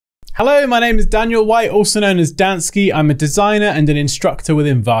Hello, my name is Daniel White, also known as Dansky. I'm a designer and an instructor with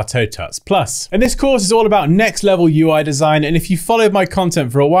Envato Tuts Plus. And this course is all about next level UI design. And if you followed my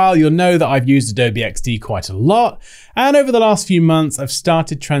content for a while, you'll know that I've used Adobe XD quite a lot. And over the last few months, I've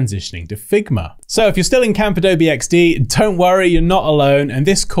started transitioning to Figma. So if you're still in Camp Adobe XD, don't worry, you're not alone. And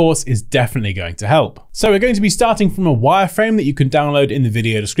this course is definitely going to help. So we're going to be starting from a wireframe that you can download in the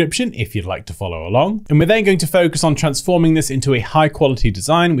video description if you'd like to follow along. And we're then going to focus on transforming this into a high quality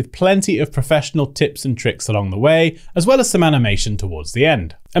design with plenty of professional tips and tricks along the way, as well as some animation towards the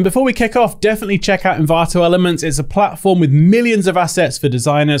end. And before we kick off, definitely check out Envato Elements. It's a platform with millions of assets for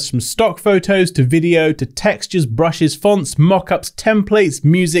designers, from stock photos to video to textures, brushes, fonts, mockups, templates,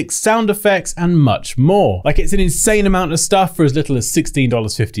 music, sound effects, and much more. Like, it's an insane amount of stuff for as little as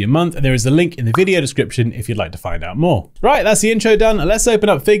 $16.50 a month. And there is a link in the video description if you'd like to find out more. Right, that's the intro done. Let's open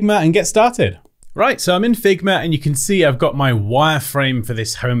up Figma and get started. Right, so I'm in Figma and you can see I've got my wireframe for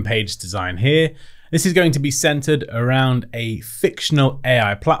this homepage design here. This is going to be centered around a fictional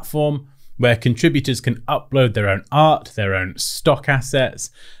AI platform where contributors can upload their own art, their own stock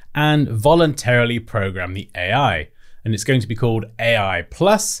assets, and voluntarily program the AI. And it's going to be called AI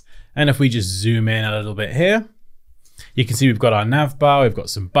Plus. And if we just zoom in a little bit here, you can see we've got our nav bar, we've got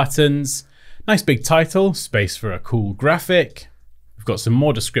some buttons, nice big title, space for a cool graphic. We've got some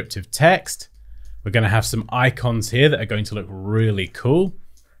more descriptive text. We're going to have some icons here that are going to look really cool.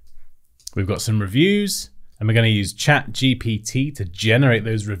 We've got some reviews, and we're going to use ChatGPT to generate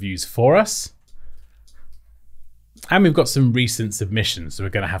those reviews for us. And we've got some recent submissions, so we're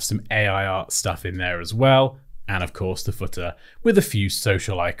going to have some AI art stuff in there as well. And of course the footer with a few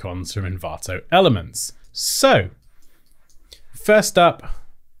social icons from Envato Elements. So first up,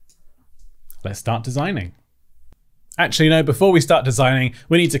 let's start designing. Actually, no, before we start designing,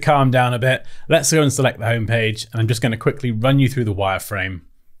 we need to calm down a bit. Let's go and select the home page, and I'm just going to quickly run you through the wireframe.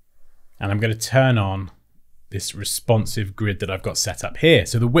 And I'm going to turn on this responsive grid that I've got set up here.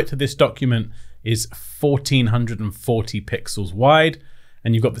 So the width of this document is 1440 pixels wide,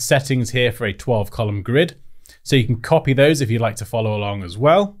 and you've got the settings here for a 12-column grid. So you can copy those if you'd like to follow along as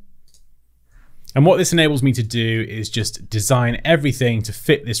well. And what this enables me to do is just design everything to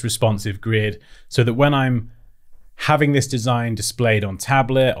fit this responsive grid so that when I'm having this design displayed on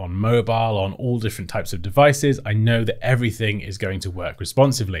tablet, on mobile, on all different types of devices, I know that everything is going to work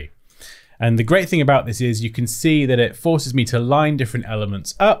responsively. And the great thing about this is you can see that it forces me to line different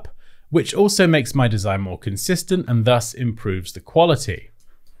elements up, which also makes my design more consistent and thus improves the quality.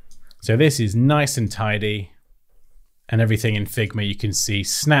 So this is nice and tidy, and everything in Figma you can see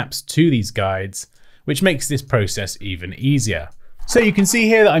snaps to these guides, which makes this process even easier. So you can see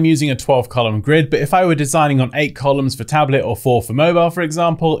here that I'm using a 12-column grid, but if I were designing on 8 columns for tablet or 4 for mobile, for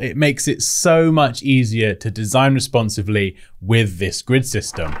example, it makes it so much easier to design responsively with this grid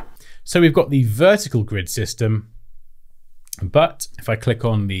system. So we've got the vertical grid system, but if I click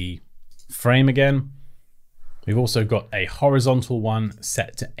on the frame again, we've also got a horizontal one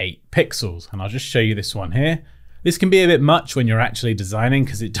set to 8 pixels. And I'll just show you this one here. This can be a bit much when you're actually designing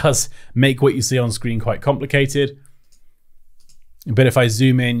because it does make what you see on screen quite complicated. But if I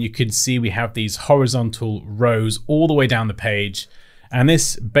zoom in, you can see we have these horizontal rows all the way down the page. And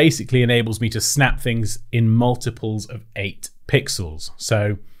this basically enables me to snap things in multiples of 8 pixels.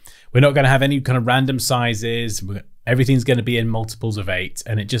 So we're not going to have any kind of random sizes. Everything's going to be in multiples of 8.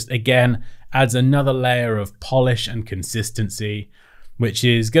 And it just, again, adds another layer of polish and consistency, which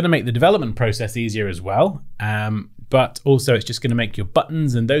is going to make the development process easier as well. But also it's just going to make your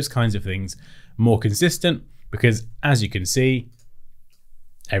buttons and those kinds of things more consistent because, as you can see,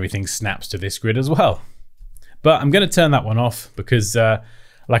 everything snaps to this grid as well. But I'm going to turn that one off because,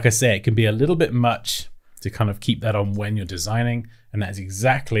 like I say, it can be a little bit much to kind of keep that on when you're designing. And that is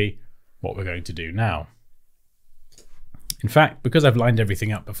exactly what we're going to do now. In fact, because I've lined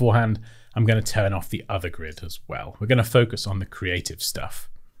everything up beforehand, I'm going to turn off the other grid as well. We're going to focus on the creative stuff.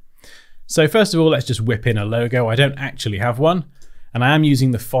 So first of all, let's just whip in a logo. I don't actually have one, and I am using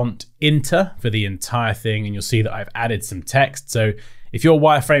the font Inter for the entire thing. And you'll see that I've added some text. So if your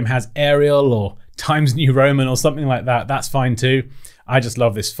wireframe has Arial or Times New Roman or something like that, that's fine too. I just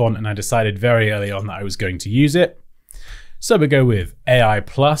love this font and I decided very early on that I was going to use it. So we go with AI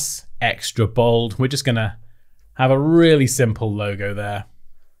Plus, extra bold. We're just gonna have a really simple logo there.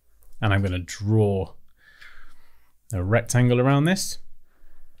 And I'm gonna draw a rectangle around this.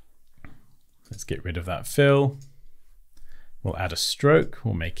 Let's get rid of that fill. We'll add a stroke.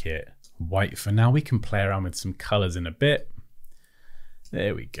 We'll make it white for now. We can play around with some colors in a bit.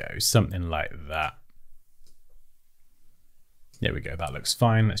 There we go, something like that. There we go, that looks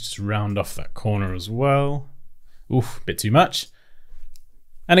fine. Let's just round off that corner as well. Oof, a bit too much.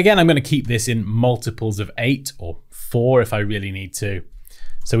 And again, I'm going to keep this in multiples of 8 or 4 if I really need to.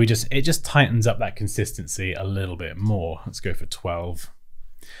 So it just tightens up that consistency a little bit more. Let's go for 12.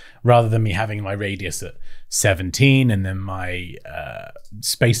 Rather than me having my radius at 17 and then my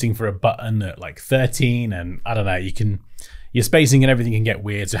spacing for a button at like 13, and I don't know, your spacing and everything can get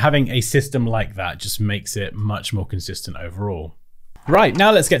weird. So having a system like that just makes it much more consistent overall. Right,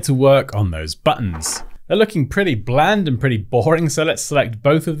 now let's get to work on those buttons. They're looking pretty bland and pretty boring, so let's select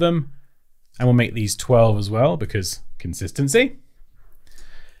both of them and we'll make these 12 as well because consistency.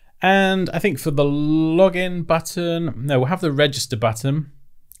 And I think for the login button, no, we'll have the register button.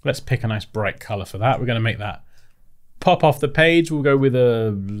 Let's pick a nice bright color for that. We're going to make that pop off the page. We'll go with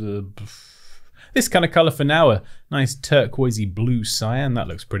this kind of color for now, a nice turquoisey blue cyan. That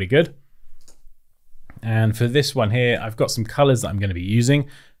looks pretty good. And for this one here, I've got some colors that I'm going to be using.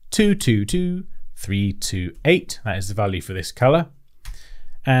 222, 328. That is the value for this color.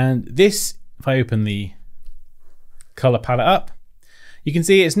 And this, if I open the color palette up, you can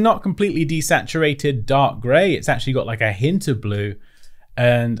see it's not completely desaturated dark gray. It's actually got like a hint of blue.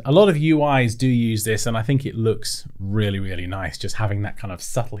 And a lot of UIs do use this, and I think it looks really, really nice, just having that kind of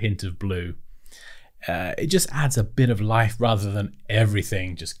subtle hint of blue. It just adds a bit of life rather than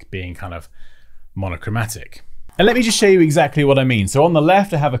everything just being kind of monochromatic. And let me just show you exactly what I mean. So on the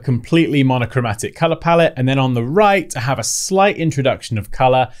left, I have a completely monochromatic color palette, and then on the right, I have a slight introduction of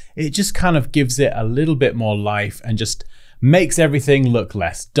color. It just kind of gives it a little bit more life and just makes everything look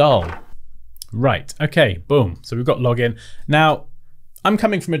less dull. Right, okay, boom. So we've got login. Now, I'm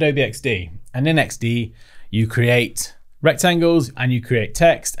coming from Adobe XD, and in XD, you create rectangles and you create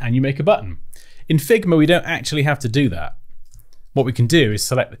text and you make a button. In Figma, we don't actually have to do that. What we can do is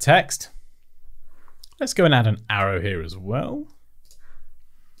select the text. Let's go and add an arrow here as well.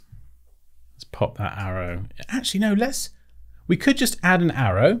 Let's pop that arrow. Actually, no, we could just add an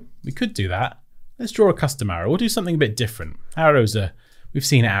arrow. We could do that. Let's draw a custom arrow. We'll do something a bit different. We've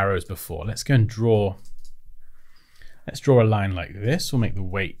seen arrows before. Let's go and draw. Let's draw a line like this. We'll make the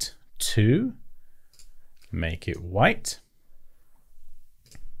weight 2. Make it white.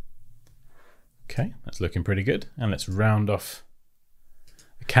 Okay, that's looking pretty good. And let's round off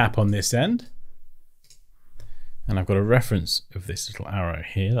the cap on this end. And I've got a reference of this little arrow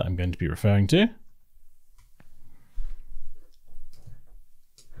here that I'm going to be referring to.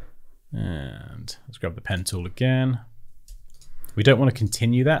 And let's grab the pen tool again. We don't want to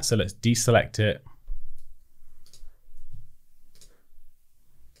continue that, so let's deselect it.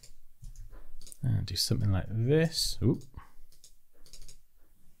 And do something like this. Oop.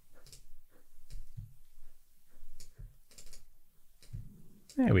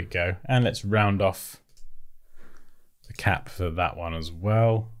 There we go. And let's round off the cap for that one as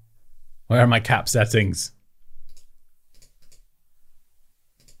well. Where are my cap settings?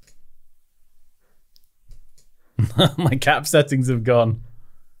 My cap settings have gone.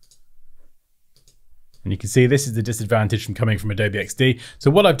 And you can see this is the disadvantage from coming from Adobe XD. So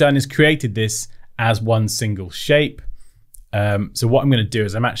what I've done is created this as one single shape. So what I'm going to do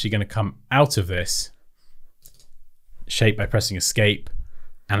is I'm actually going to come out of this shape by pressing escape,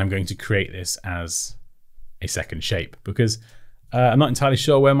 and I'm going to create this as a second shape because I'm not entirely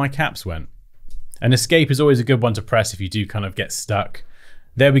sure where my caps went. And escape is always a good one to press if you do kind of get stuck.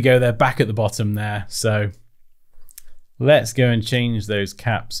 There we go, they're back at the bottom there. So let's go and change those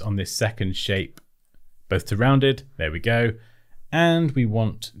caps on this second shape both to rounded. There we go. And we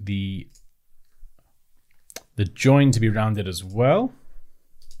want the join to be rounded as well.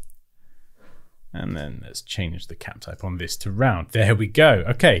 And then let's change the cap type on this to round. There we go.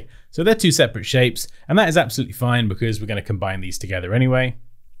 Okay, so they're two separate shapes, and that is absolutely fine because we're going to combine these together anyway.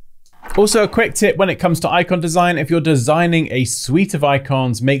 Also, a quick tip when it comes to icon design: if you're designing a suite of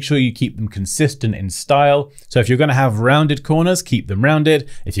icons, make sure you keep them consistent in style. So if you're going to have rounded corners, keep them rounded.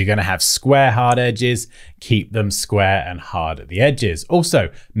 If you're going to have square hard edges, keep them square and hard at the edges. Also,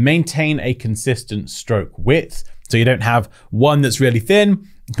 maintain a consistent stroke width, so you don't have one that's really thin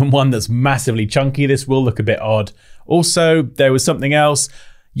and one that's massively chunky. This will look a bit odd. Also, there was something else.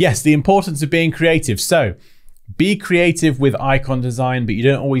 Yes, the importance of being creative. So be creative with icon design, but you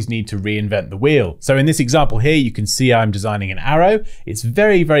don't always need to reinvent the wheel. So in this example here, you can see I'm designing an arrow. It's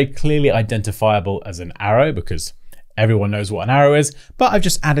very, very clearly identifiable as an arrow because everyone knows what an arrow is, but I've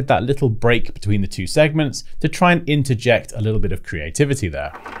just added that little break between the two segments to try and interject a little bit of creativity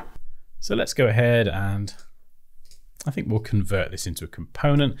there. So let's go ahead and I think we'll convert this into a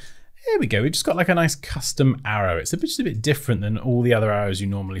component. There we go. We've just got like a nice custom arrow. It's just a bit different than all the other arrows you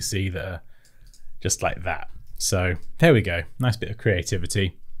normally see that are just like that. So there we go. Nice bit of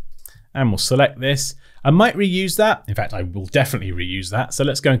creativity. and we'll select this. I might reuse that. In fact, I will definitely reuse that. So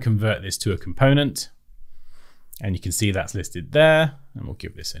let's go and convert this to a component. And you can see that's listed there. And we'll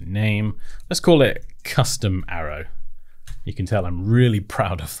give this a name. Let's call it custom arrow. You can tell I'm really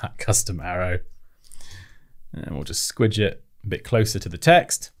proud of that custom arrow. And we'll just squidge it a bit closer to the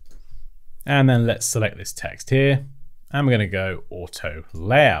text. And then let's select this text here. And we're going to go auto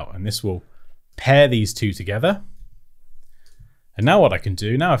layout. And this will pair these two together. And now what I can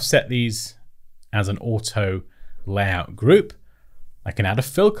do, now I've set these as an auto layout group, I can add a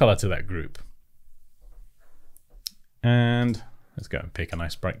fill color to that group. And let's go and pick a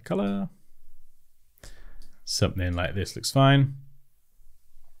nice bright color. Something like this looks fine.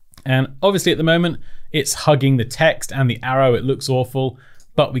 And obviously at the moment, it's hugging the text and the arrow. It looks awful,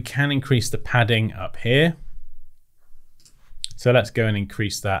 but we can increase the padding up here. So let's go and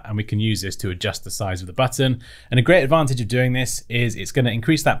increase that, and we can use this to adjust the size of the button. And a great advantage of doing this is it's going to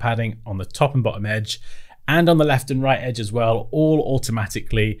increase that padding on the top and bottom edge and on the left and right edge as well, all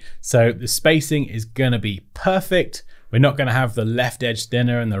automatically. So the spacing is going to be perfect. We're not going to have the left edge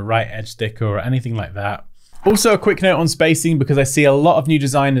thinner and the right edge thicker or anything like that. Also, a quick note on spacing, because I see a lot of new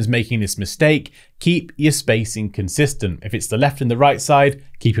designers making this mistake. Keep your spacing consistent. If it's the left and the right side,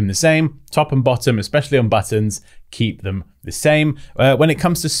 keep them the same. Top and bottom, especially on buttons, keep them the same. When it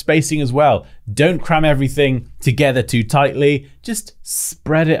comes to spacing as well, don't cram everything together too tightly. Just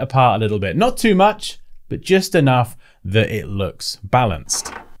spread it apart a little bit. Not too much, but just enough that it looks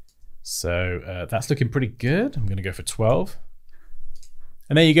balanced. So that's looking pretty good. I'm going to go for 12.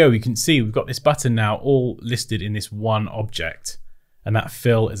 And there you go, you can see we've got this button now all listed in this one object, and that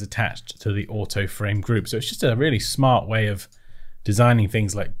fill is attached to the auto frame group. So it's just a really smart way of designing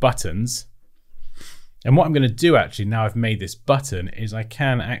things like buttons. And what I'm going to do actually, now I've made this button, is I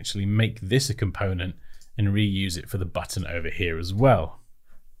can actually make this a component and reuse it for the button over here as well.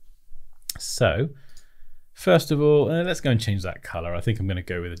 So first of all, let's go and change that color. I think I'm going to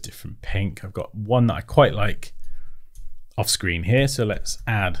go with a different pink. I've got one that I quite like off screen here, so let's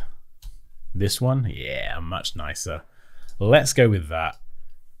add this one. Yeah, much nicer. Let's go with that.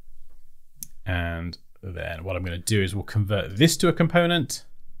 And then what I'm going to do is we'll convert this to a component,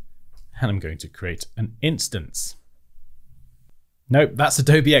 and I'm going to create an instance. Nope, that's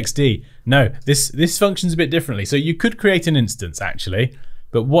Adobe XD. No, this functions a bit differently. So you could create an instance actually,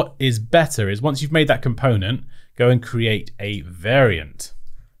 but what is better is once you've made that component, go and create a variant.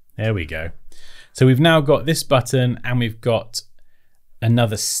 There we go. So we've now got this button and we've got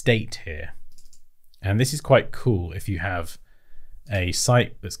another state here. And this is quite cool if you have a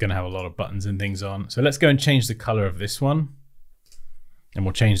site that's going to have a lot of buttons and things on. So let's go and change the color of this one. And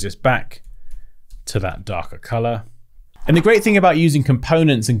we'll change this back to that darker color. And the great thing about using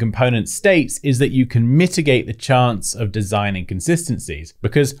components and component states is that you can mitigate the chance of design inconsistencies,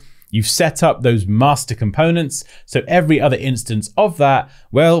 because you've set up those master components. So every other instance of that,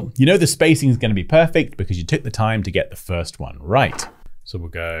 well, you know the spacing is going to be perfect because you took the time to get the first one right. So we'll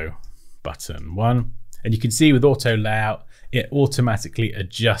go button 1. And you can see with auto layout, it automatically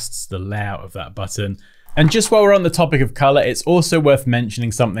adjusts the layout of that button. And just while we're on the topic of color, it's also worth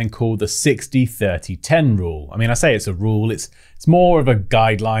mentioning something called the 60-30-10 rule. I mean, I say it's a rule, it's more of a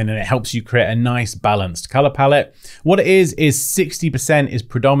guideline, and it helps you create a nice balanced color palette. What it is 60% is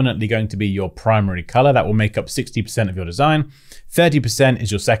predominantly going to be your primary color. That will make up 60% of your design. 30% is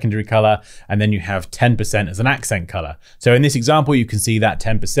your secondary color, and then you have 10% as an accent color. So in this example, you can see that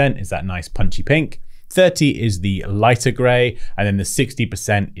 10% is that nice punchy pink, 30 is the lighter gray, and then the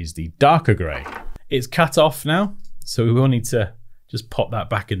 60% is the darker gray. It's cut off now, so we will need to just pop that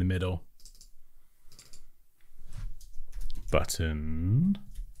back in the middle. Button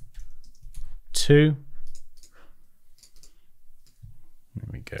 2. There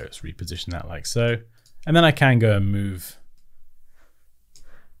we go, let's reposition that like so. And then I can go and move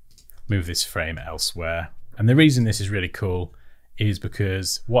this frame elsewhere. And the reason this is really cool is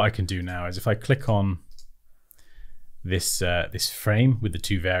because what I can do now is if I click on this, this frame with the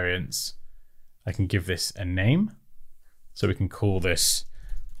two variants, I can give this a name. So we can call this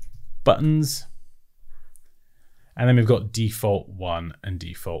buttons. And then we've got default 1 and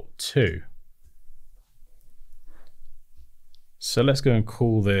default 2. So let's go and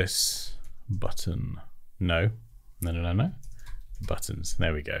call this button. No. Buttons.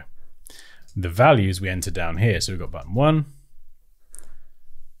 There we go. The values we enter down here. So we've got button 1,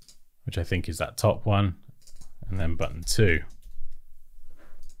 which I think is that top one, and then button 2.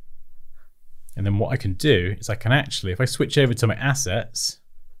 And then what I can do is I can actually, if I switch over to my assets,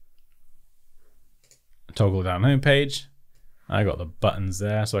 toggle down home page, I got the buttons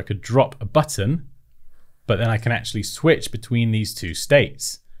there. So I could drop a button, but then I can actually switch between these two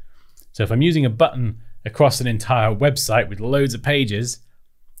states. So if I'm using a button across an entire website with loads of pages,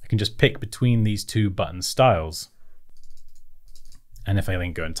 I can just pick between these two button styles. And if I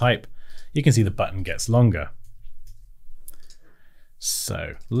then go and type, you can see the button gets longer.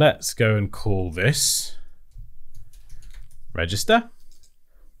 So let's go and call this register.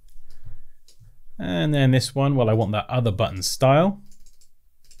 And then this one, well, I want that other button style.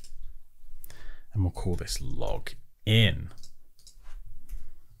 And we'll call this log in.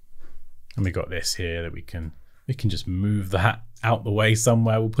 And we got this here that we can just move that out the way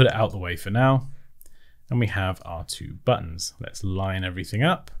somewhere. We'll put it out the way for now. And we have our two buttons. Let's line everything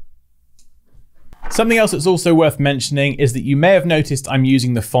up. Something else that's also worth mentioning is that you may have noticed I'm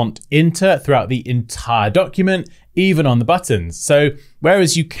using the font Inter throughout the entire document, even on the buttons. So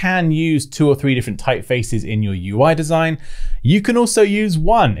whereas you can use 2 or 3 different typefaces in your UI design, you can also use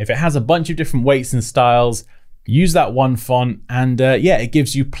one. If it has a bunch of different weights and styles, use that one font and yeah, it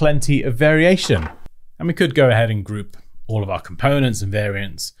gives you plenty of variation. And we could go ahead and group all of our components and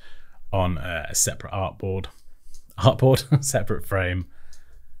variants on a separate artboard, separate frame,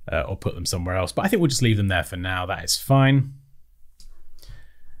 or put them somewhere else. But I think we'll just leave them there for now. That is fine.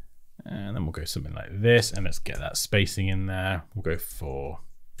 And then we'll go something like this, and let's get that spacing in there. We'll go for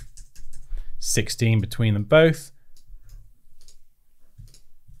 16 between them both.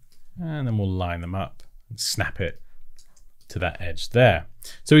 And then we'll line them up and snap it to that edge there.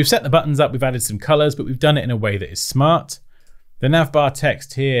 So we've set the buttons up, we've added some colors, but we've done it in a way that is smart. The navbar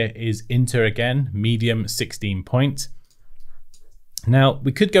text here is Inter again, medium 16 point. Now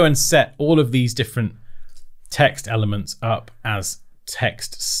we could go and set all of these different text elements up as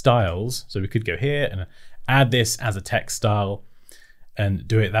text styles. So we could go here and add this as a text style and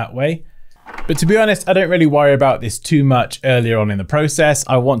do it that way. But to be honest, I don't really worry about this too much earlier on in the process.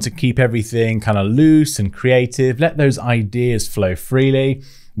 I want to keep everything kind of loose and creative, let those ideas flow freely.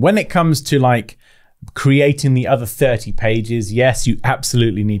 When it comes to like creating the other 30 pages, yes, you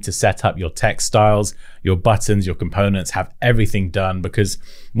absolutely need to set up your text styles, your buttons, your components, have everything done, because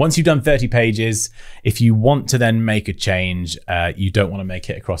once you've done 30 pages, if you want to then make a change, you don't want to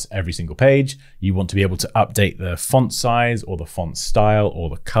make it across every single page. You want to be able to update the font size or the font style or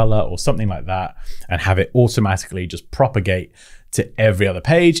the color or something like that and have it automatically just propagate to every other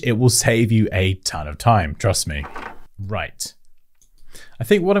page. It will save you a ton of time, trust me. Right. I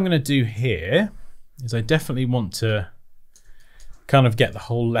think what I'm going to do here is I definitely want to kind of get the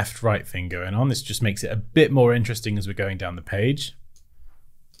whole left-right thing going on. This just makes it a bit more interesting as we're going down the page.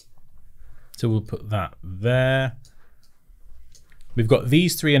 So we'll put that there. We've got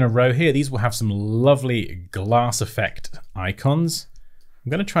these 3 in a row here. These will have some lovely glass effect icons. I'm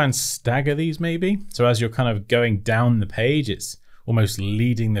going to try and stagger these maybe. So as you're kind of going down the page, it's almost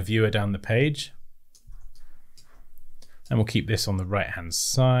leading the viewer down the page. And we'll keep this on the right-hand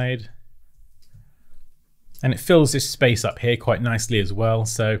side. And it fills this space up here quite nicely as well.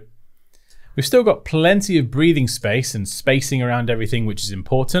 So we've still got plenty of breathing space and spacing around everything, which is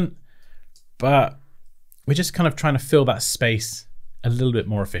important, but we're just kind of trying to fill that space a little bit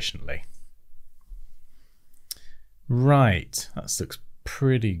more efficiently. Right, that looks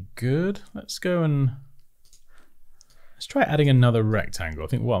pretty good. Let's go and let's try adding another rectangle. I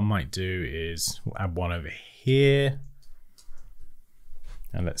think what I might do is we'll add one over here.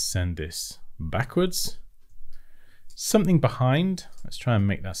 And let's send this backwards. Something behind. Let's try and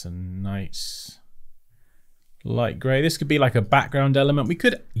make that a nice light gray. This could be like a background element. We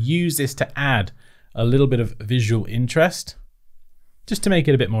could use this to add a little bit of visual interest, just to make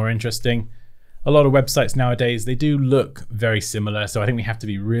it a bit more interesting. A lot of websites nowadays, they do look very similar. So I think we have to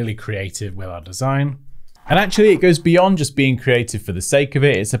be really creative with our design. And actually it goes beyond just being creative for the sake of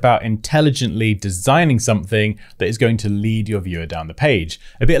it. It's about intelligently designing something that is going to lead your viewer down the page.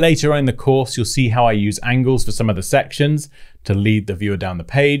 A bit later on in the course, you'll see how I use angles for some of the sections to lead the viewer down the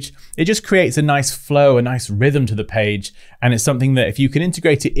page. It just creates a nice flow, a nice rhythm to the page. And it's something that if you can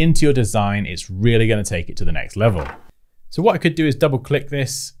integrate it into your design, it's really going to take it to the next level. So what I could do is double click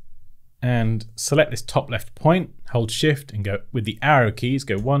this and select this top left point, hold shift and go with the arrow keys,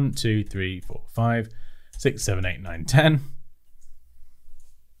 go 1, 2, 3, 4, 5, 6, 7, 8, 9, 10.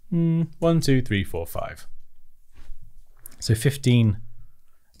 1, 2, 3, 4, 5. So 15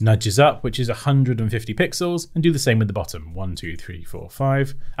 nudges up, which is 150 pixels, and do the same with the bottom. 1, 2, 3, 4,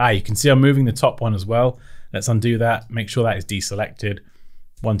 5. You can see I'm moving the top one as well. Let's undo that. Make sure that is deselected.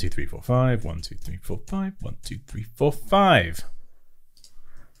 1, 2, 3, 4, 5. 1, 2, 3, 4, 5. 1, 2, 3, 4, 5.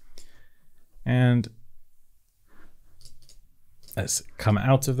 And let's come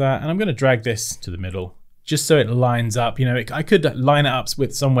out of that. And I'm going to drag this to the middle, just so it lines up. You know, I could line it up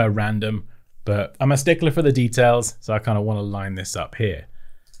with somewhere random, but I'm a stickler for the details, so I kind of want to line this up here.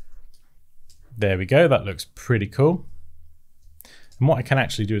 There we go, that looks pretty cool. And what I can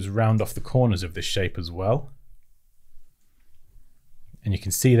actually do is round off the corners of this shape as well. And you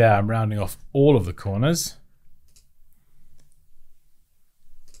can see there I'm rounding off all of the corners.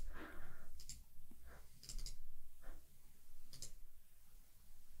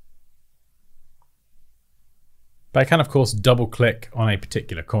 But I can, of course, double click on a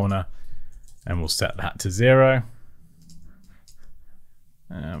particular corner and we'll set that to 0.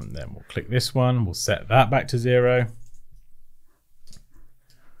 And then we'll click this one, we'll set that back to 0.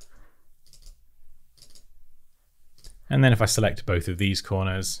 And then if I select both of these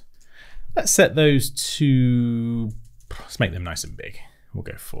corners, let's set those to, let's make them nice and big. We'll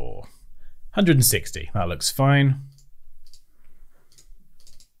go for 160, that looks fine.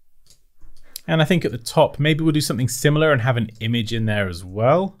 And I think at the top, maybe we'll do something similar and have an image in there as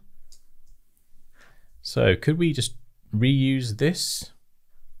well. So could we just reuse this?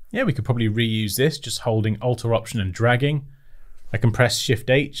 Yeah, we could probably reuse this, just holding Alt or Option and dragging. I can press Shift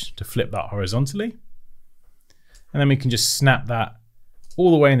H to flip that horizontally. And then we can just snap that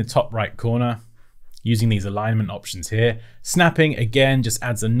all the way in the top right corner using these alignment options here. Snapping, again, just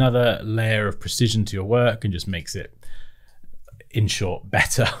adds another layer of precision to your work and just makes it, in short,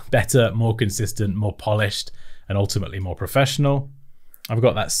 better, more consistent, more polished, and ultimately more professional. I've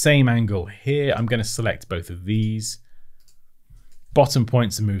got that same angle here. I'm going to select both of these bottom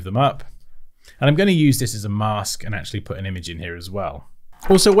points and move them up. And I'm going to use this as a mask and actually put an image in here as well.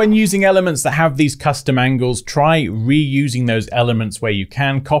 Also, when using elements that have these custom angles, try reusing those elements where you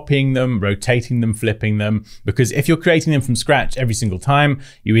can, copying them, rotating them, flipping them, because if you're creating them from scratch every single time,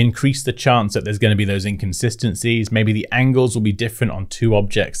 you increase the chance that there's going to be those inconsistencies. Maybe the angles will be different on two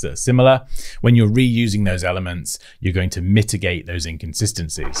objects that are similar. When you're reusing those elements, you're going to mitigate those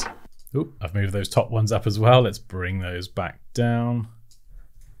inconsistencies. Oop, I've moved those top ones up as well. Let's bring those back down.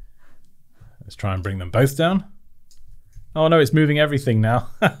 Let's try and bring them both down. Oh no, it's moving everything now.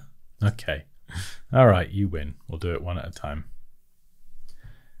 Okay. All right, you win. We'll do it one at a time.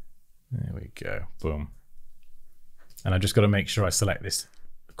 There we go. Boom. And I've just got to make sure I select this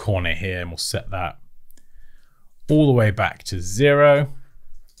corner here, and we'll set that all the way back to 0.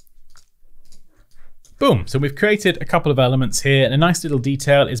 Boom. So we've created a couple of elements here, and a nice little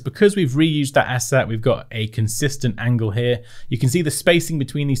detail is because we've reused that asset, we've got a consistent angle here. You can see the spacing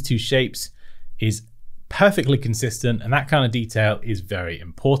between these two shapes is perfectly consistent, and that kind of detail is very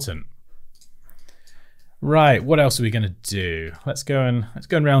important. Right, what else are we going to do? Let's go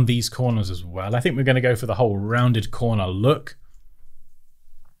and round these corners as well. I think we're going to go for the whole rounded corner look.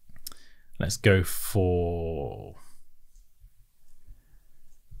 Let's go for,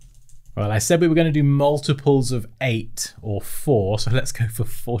 well, I said we were going to do multiples of 8 or 4, so let's go for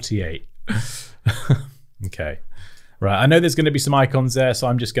 48. Okay. Right, I know there's going to be some icons there, so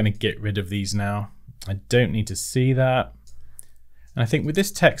I'm just going to get rid of these now. I don't need to see that. And I think with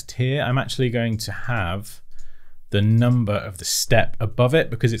this text here, I'm actually going to have the number of the step above it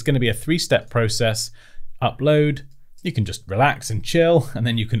because it's going to be a 3-step process. Upload, you can just relax and chill, and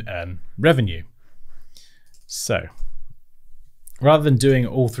then you can earn revenue. So rather than doing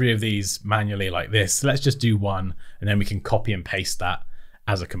all 3 of these manually like this, let's just do one, and then we can copy and paste that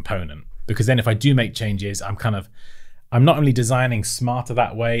as a component. Because then if I do make changes, I'm not only designing smarter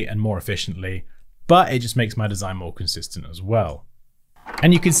that way and more efficiently, but it just makes my design more consistent as well.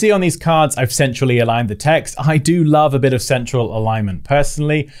 And you can see on these cards, I've centrally aligned the text. I do love a bit of central alignment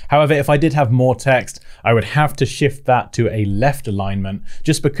personally. However, if I did have more text, I would have to shift that to a left alignment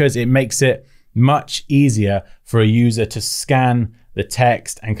just because it makes it much easier for a user to scan the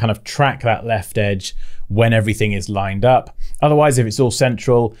text and kind of track that left edge when everything is lined up. Otherwise, if it's all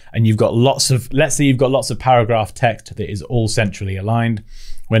central and you've got lots of, let's say you've got lots of paragraph text that is all centrally aligned,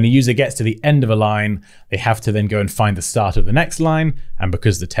 when the user gets to the end of a line, they have to then go and find the start of the next line. And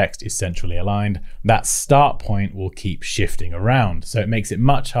because the text is centrally aligned, that start point will keep shifting around. So it makes it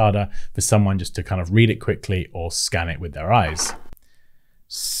much harder for someone just to kind of read it quickly or scan it with their eyes.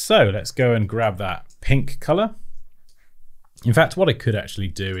 So let's go and grab that pink color. In fact, what I could actually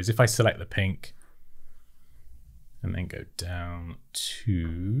do is if I select the pink and then go down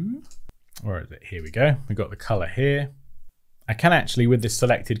to, where is it? Here we go. We've got the color here. I can actually, with this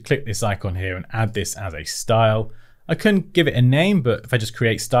selected, click this icon here and add this as a style. I couldn't give it a name, but if I just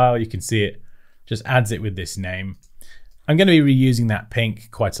create style, you can see it just adds it with this name. I'm going to be reusing that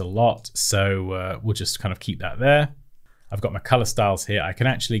pink quite a lot, so we'll just kind of keep that there. I've got my color styles here. I can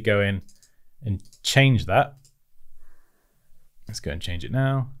actually go in and change that. Let's go and change it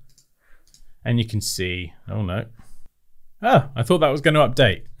now. And you can see, oh no. Oh, I thought that was going to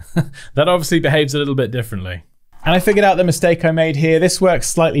update. That obviously behaves a little bit differently. And I figured out the mistake I made here. This works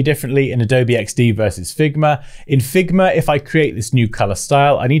slightly differently in Adobe XD versus Figma. In Figma, if I create this new color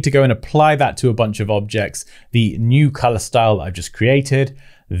style, I need to go and apply that to a bunch of objects, the new color style that I've just created.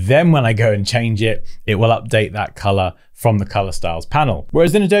 Then when I go and change it, it will update that color from the color styles panel.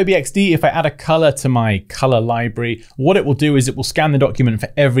 Whereas in Adobe XD, if I add a color to my color library, what it will do is it will scan the document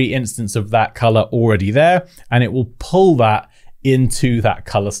for every instance of that color already there, and it will pull that into that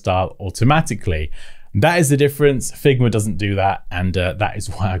color style automatically. That is the difference. Figma doesn't do that, and that is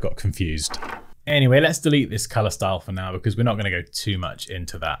why I got confused. Anyway, let's delete this color style for now because we're not going to go too much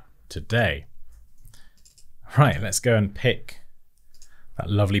into that today. Right, let's go and pick that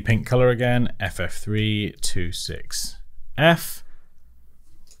lovely pink color again, FF326F.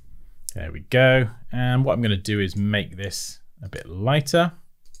 There we go. And what I'm going to do is make this a bit lighter.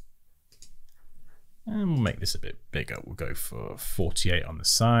 And we'll make this a bit bigger. We'll go for 48 on the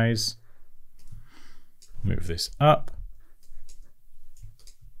size. Move this up.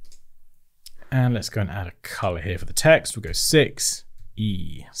 And let's go and add a color here for the text. We'll go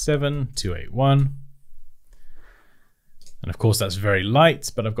 6E7281. And of course that's very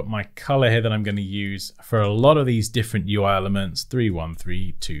light, but I've got my color here that I'm going to use for a lot of these different UI elements,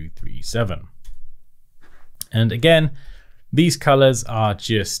 313237. And again, these colors are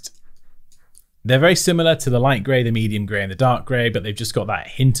they're very similar to the light gray, the medium gray, and the dark gray, but they've just got that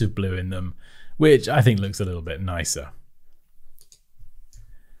hint of blue in them, which I think looks a little bit nicer.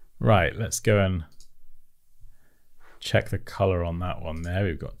 Right, let's go and check the color on that one there.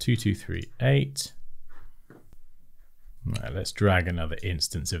 We've got 2238. Right, let's drag another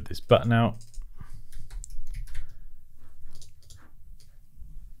instance of this button out.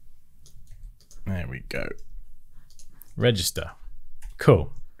 There we go. Register.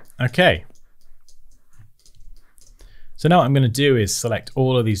 Cool. Okay. So now what I'm going to do is select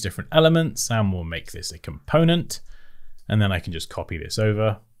all of these different elements and we'll make this a component. And then I can just copy this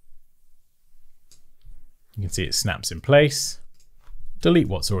over. You can see it snaps in place. Delete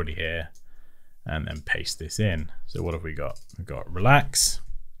what's already here and then paste this in. So what have we got? We've got relax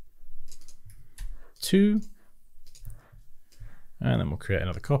 2. And then we'll create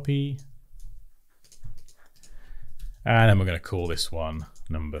another copy. And then we're going to call this one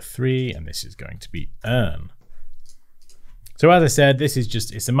number 3, and this is going to be earn. So as I said,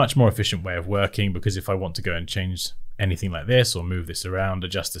 it's a much more efficient way of working, because if I want to go and change anything like this or move this around,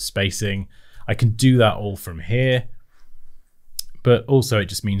 adjust the spacing, I can do that all from here. But also it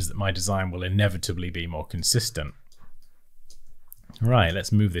just means that my design will inevitably be more consistent. Right,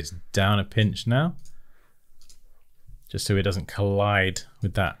 let's move this down a pinch now, just so it doesn't collide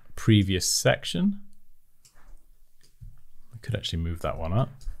with that previous section. I could actually move that one up.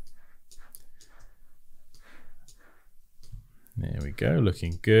 There we go,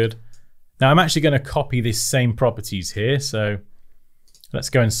 looking good. Now I'm actually going to copy these same properties here. So let's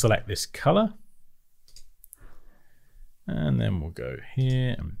go and select this color. And then we'll go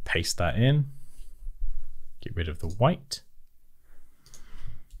here and paste that in. Get rid of the white.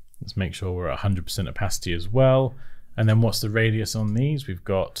 Let's make sure we're at 100% opacity as well. And then what's the radius on these? We've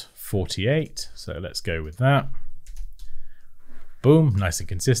got 48. So let's go with that. Boom, nice and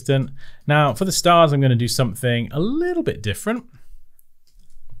consistent. Now for the stars, I'm going to do something a little bit different.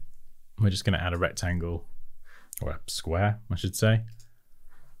 We're just going to add a rectangle, or a square, I should say.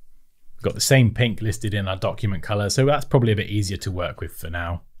 We've got the same pink listed in our document color, so that's probably a bit easier to work with for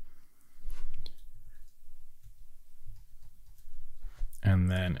now.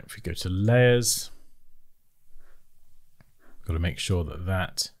 And then if we go to layers, we've got to make sure that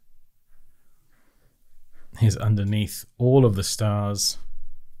that is underneath all of the stars.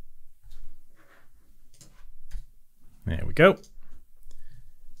 There we go.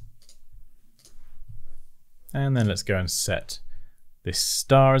 And then let's go and set this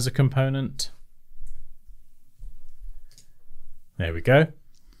star as a component. There we go.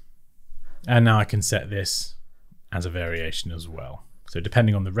 And now I can set this as a variation as well. So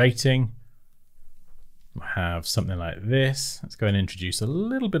depending on the rating, we'll have something like this. Let's go and introduce a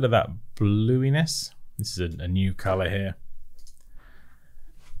little bit of that bluiness. This is a new color here.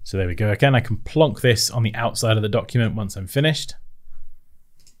 So there we go. Again, I can plonk this on the outside of the document once I'm finished.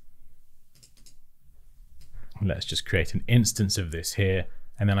 Let's just create an instance of this here,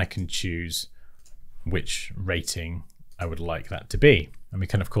 and then I can choose which rating I would like that to be. And we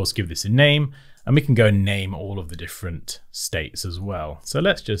can of course give this a name, and we can go and name all of the different states as well. So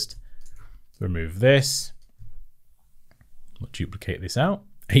let's just remove this. We'll duplicate this out.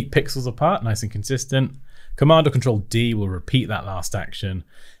 8 pixels apart, nice and consistent. Command or Control D will repeat that last action.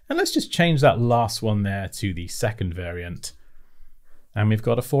 And let's just change that last one there to the second variant. And we've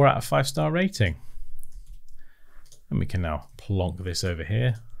got a 4 out of 5 star rating. And we can now plonk this over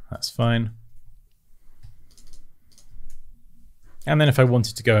here. That's fine. And then if I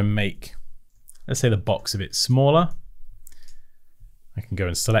wanted to go and make, let's say, the box a bit smaller, I can go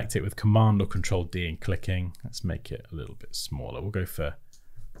and select it with Command or Control D and clicking. Let's make it a little bit smaller. We'll go for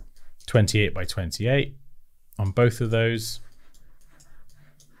 28 by 28 on both of those.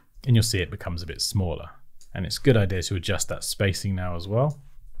 And you'll see it becomes a bit smaller. And it's a good idea to adjust that spacing now as well.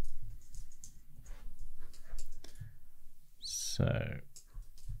 So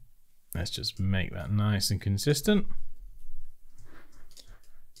let's just make that nice and consistent.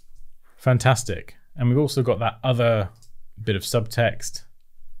 Fantastic. And we've also got that other bit of subtext,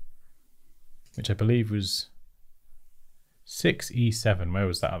 which I believe was 6E7. Where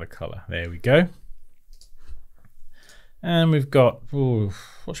was that other color? There we go. And we've got, ooh,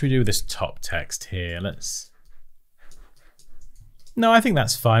 what should we do with this top text here? No, I think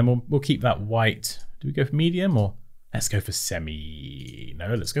that's fine. We'll keep that white. Do we go for medium or let's go for semi?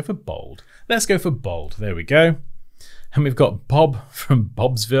 No, let's go for bold. Let's go for bold. There we go. And we've got Bob from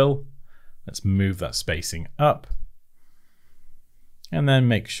Bobsville. Let's move that spacing up. And then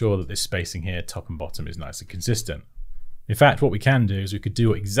make sure that this spacing here, top and bottom, is nice and consistent. In fact, what we can do is we could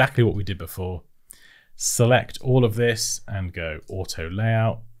do exactly what we did before. Select all of this and go auto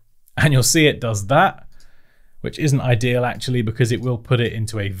layout. And you'll see it does that, which isn't ideal actually, because it will put it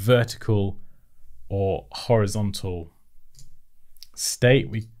into a vertical or horizontal state.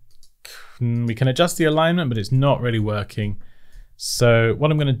 We can adjust the alignment, but it's not really working. So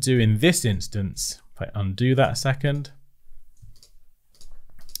what I'm going to do in this instance, if I undo that a second,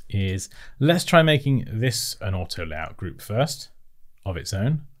 is let's try making this an auto layout group first of its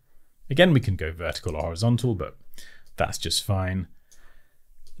own. Again, we can go vertical or horizontal, but that's just fine.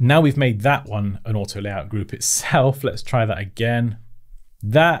 Now we've made that one an auto layout group itself. Let's try that again.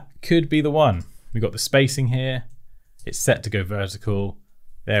 That could be the one. We've got the spacing here. It's set to go vertical.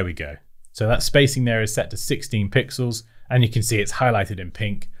 There we go. So that spacing there is set to 16 pixels. And you can see it's highlighted in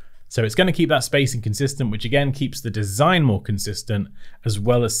pink. So it's going to keep that spacing consistent, which again keeps the design more consistent, as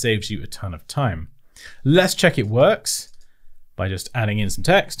well as saves you a ton of time. Let's check it works by just adding in some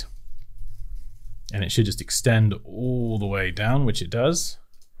text. And it should just extend all the way down, which it does.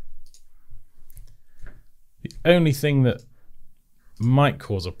 The only thing that might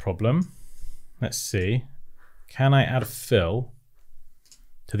cause a problem, let's see, can I add a fill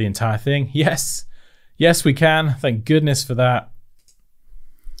to the entire thing? Yes. Yes, we can. Thank goodness for that.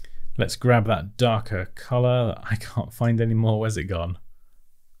 Let's grab that darker color that I can't find anymore. Where's it gone?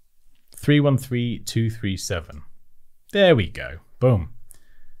 313237. There we go. Boom.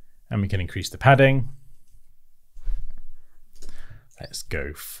 And we can increase the padding. Let's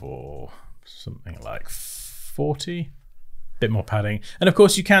go for something like 40. Bit more padding. And of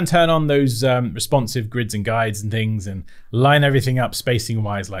course you can turn on those responsive grids and guides and things and line everything up spacing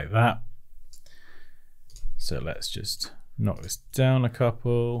wise like that. So let's just knock this down a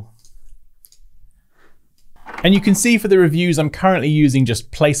couple. And you can see for the reviews, I'm currently using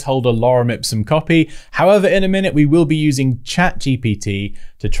just placeholder lorem ipsum copy. However, in a minute, we will be using ChatGPT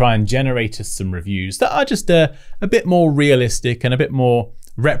to try and generate us some reviews that are just a bit more realistic and a bit more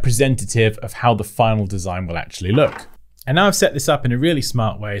representative of how the final design will actually look. And now I've set this up in a really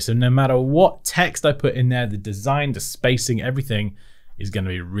smart way. So no matter what text I put in there, the design, the spacing, everything is going to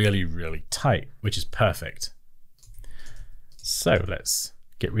be really, really tight, which is perfect. So let's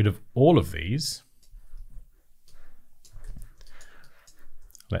get rid of all of these.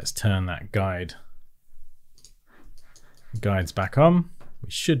 Let's turn that guides back on. We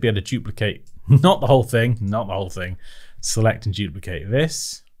should be able to duplicate, not the whole thing, Select and duplicate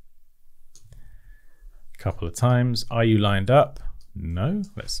this a couple of times. Are you lined up? No,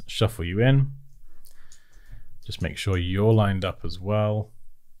 let's shuffle you in. Just make sure you're lined up as well.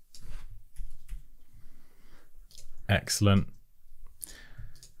 Excellent.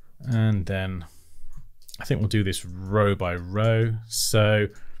 And then I think we'll do this row by row. So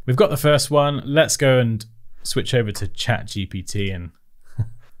we've got the first one. Let's go and switch over to ChatGPT and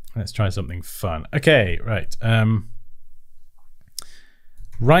let's try something fun. Okay, right.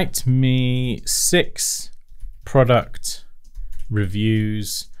 Write me 6 product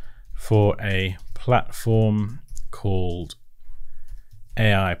reviews for a platform called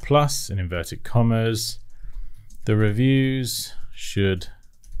AI Plus in inverted commas. The reviews should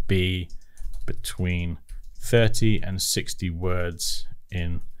be between 30 and 60 words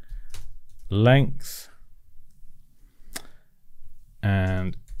in length,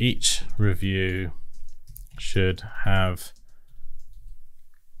 and each review should have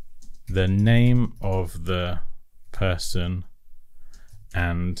the name of the person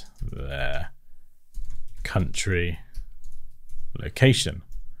and their country, location.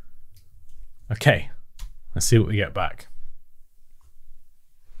 Okay, let's see what we get back.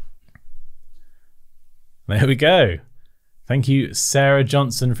 There we go. Thank you, Sarah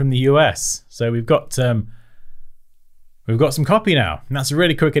Johnson from the US. So we've got some copy now, and that's a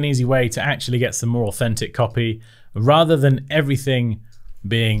really quick and easy way to actually get some more authentic copy rather than everything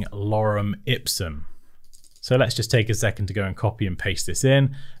being lorem ipsum. So let's just take a second to go and copy and paste this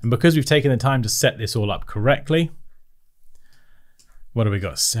in. And because we've taken the time to set this all up correctly, what do we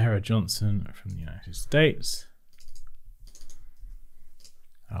got? Sarah Johnson from the United States.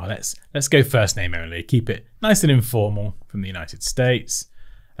 Oh, let's go first name only. Keep it nice and informal, from the United States.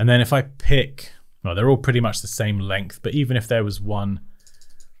 And then if I pick, well, they're all pretty much the same length, but even if there was one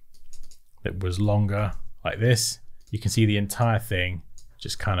that was longer like this, you can see the entire thing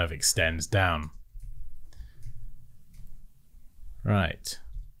just kind of extends down. Right.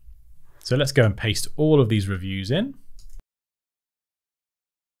 So let's go and paste all of these reviews in.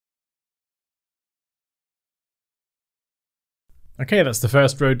 Okay, that's the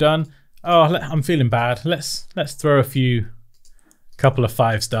first row done. Oh, I'm feeling bad. Let's throw a couple of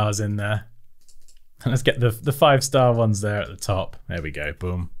 5 stars in there. And let's get the 5-star ones there at the top. There we go,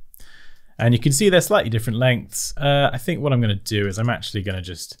 boom. And you can see they're slightly different lengths. I think what I'm going to do is I'm actually going to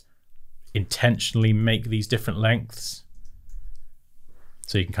just intentionally make these different lengths,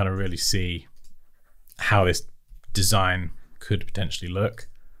 so you can kind of really see how this design could potentially look.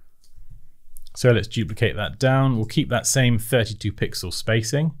 So let's duplicate that down. We'll keep that same 32 pixel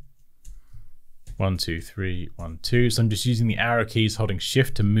spacing. 1, 2, 3, 1, 2. So I'm just using the arrow keys, holding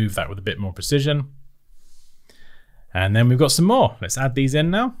shift to move that with a bit more precision. And then we've got some more. Let's add these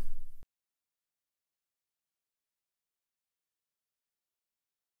in now.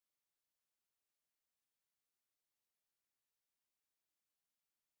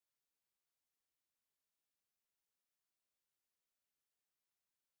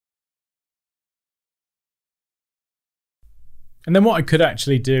 And then what I could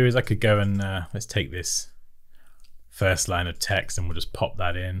actually do is I could go and let's take this first line of text and we'll just pop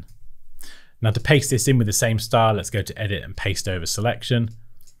that in. Now to paste this in with the same style, let's go to edit and paste over selection.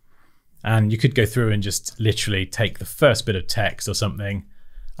 And you could go through and just literally take the first bit of text or something.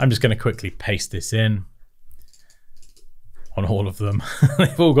 I'm just going to quickly paste this in on all of them.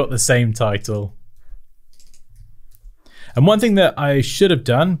 They've all got the same title. And one thing that I should have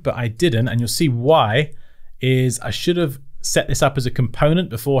done, but I didn't, and you'll see why, is I should have set this up as a component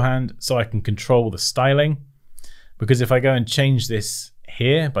beforehand so I can control the styling. Because if I go and change this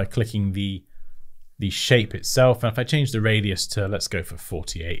here by clicking the shape itself, and if I change the radius to, let's go for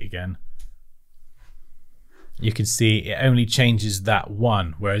 48 again, you can see it only changes that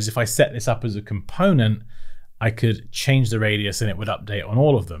one. Whereas if I set this up as a component, I could change the radius and it would update on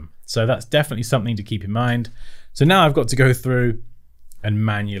all of them. So that's definitely something to keep in mind. So now I've got to go through and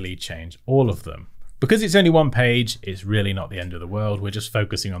manually change all of them. Because it's only one page, it's really not the end of the world. We're just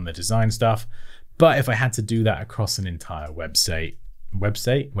focusing on the design stuff. But if I had to do that across an entire website,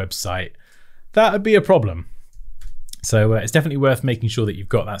 that would be a problem. So it's definitely worth making sure that you've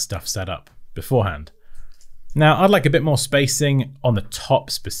got that stuff set up beforehand. Now, I'd like a bit more spacing on the top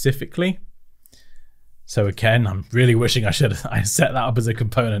specifically. So again, I'm really wishing I set that up as a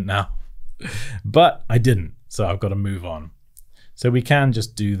component now, but I didn't. So I've got to move on. So we can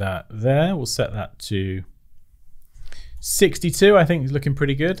just do that there. We'll set that to 62, I think is looking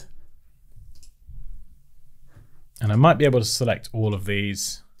pretty good. And I might be able to select all of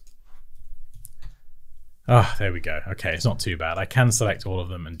these. Oh, there we go. Okay, it's not too bad. I can select all of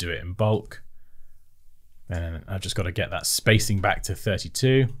them and do it in bulk. And I've just got to get that spacing back to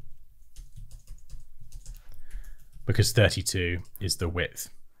 32. Because 32 is the width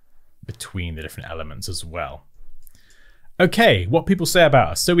between the different elements as well. Okay, what people say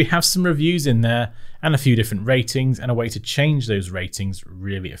about us. So we have some reviews in there and a few different ratings and a way to change those ratings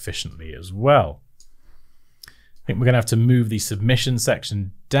really efficiently as well. I think we're going to have to move the submission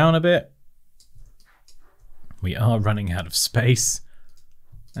section down a bit. We are running out of space.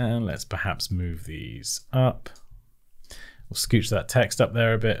 And let's perhaps move these up. We'll scooch that text up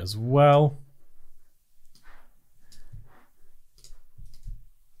there a bit as well.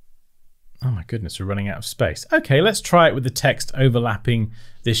 Oh my goodness, we're running out of space. Okay, let's try it with the text overlapping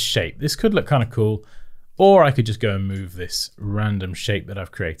this shape. This could look kind of cool. Or I could just go and move this random shape that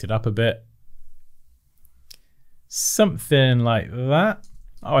I've created up a bit. Something like that.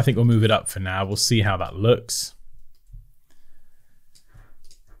 Oh, I think we'll move it up for now. We'll see how that looks.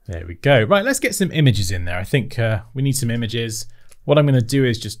 There we go. Right, let's get some images in there. I think we need some images. What I'm going to do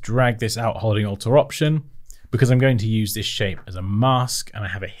is just drag this out holding Alt-Option, because I'm going to use this shape as a mask and I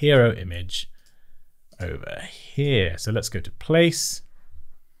have a hero image over here. So let's go to place.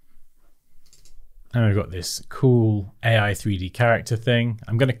 And we've got this cool AI 3D character thing.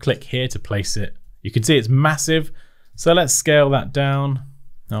 I'm going to click here to place it. You can see it's massive. So let's scale that down.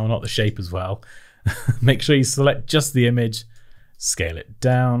 No, not the shape as well. Make sure you select just the image, scale it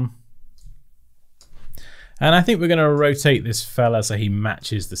down. And I think we're going to rotate this fella so he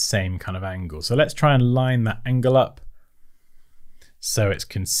matches the same kind of angle. So let's try and line that angle up so it's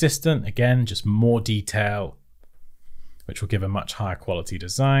consistent. Again, just more detail, which will give a much higher quality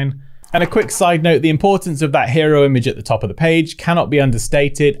design. And a quick side note, the importance of that hero image at the top of the page cannot be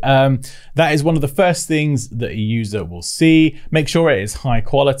understated. That is one of the first things that a user will see. Make sure it is high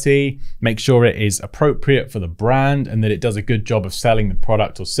quality, make sure it is appropriate for the brand and that it does a good job of selling the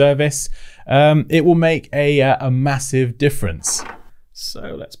product or service. It will make a massive difference.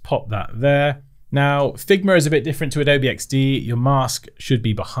 So let's pop that there. Now, Figma is a bit different to Adobe XD. Your mask should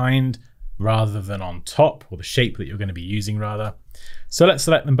be behind rather than on top, or the shape that you're going to be using rather. So let's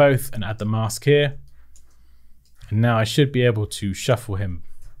select them both and add the mask here. And now I should be able to shuffle him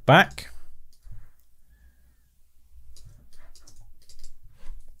back.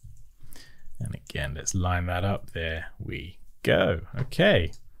 And again, let's line that up. There we go.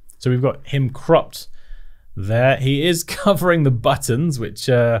 Okay. So we've got him cropped there. He is covering the buttons, which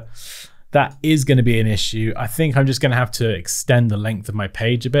that is going to be an issue. I think I'm just going to have to extend the length of my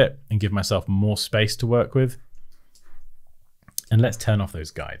page a bit and give myself more space to work with. And let's turn off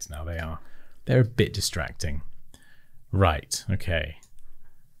those guides now. They're a bit distracting. Right, okay.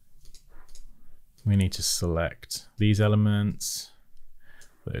 We need to select these elements,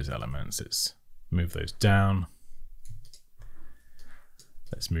 those elements. Let's move those down.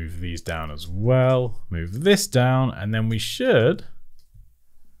 Let's move these down as well. Move this down, and then we should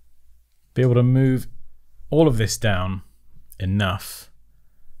be able to move all of this down enough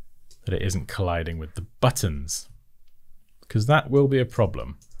that it isn't colliding with the buttons, because that will be a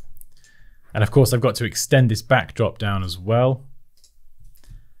problem. And of course, I've got to extend this backdrop down as well.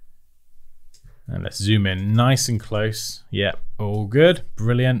 And let's zoom in nice and close. Yep, all good,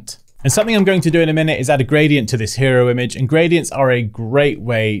 brilliant. And something I'm going to do in a minute is add a gradient to this hero image, and gradients are a great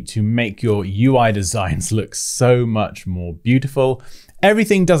way to make your UI designs look so much more beautiful.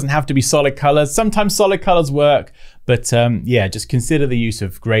 Everything doesn't have to be solid colors. Sometimes solid colors work, but yeah, just consider the use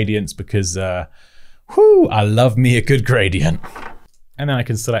of gradients because whoo, I love me a good gradient. And then I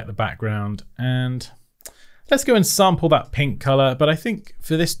can select the background and let's go and sample that pink color. But I think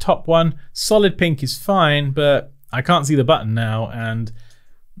for this top one, solid pink is fine, but I can't see the button now and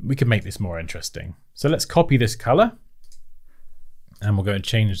we can make this more interesting. So let's copy this color and we'll go and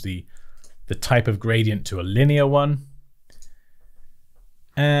change the type of gradient to a linear one.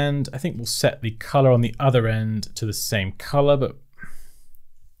 And I think we'll set the color on the other end to the same color, but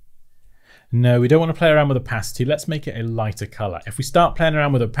no, we don't want to play around with opacity. Let's make it a lighter color. If we start playing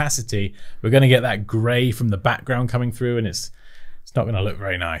around with opacity, we're going to get that gray from the background coming through and it's not going to look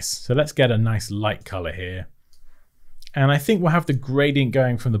very nice. So let's get a nice light color here. And I think we'll have the gradient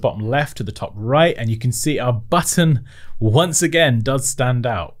going from the bottom left to the top right, and you can see our button once again does stand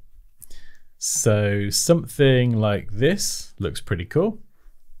out. So something like this looks pretty cool.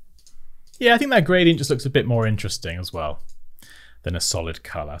 Yeah, I think that gradient just looks a bit more interesting as well than a solid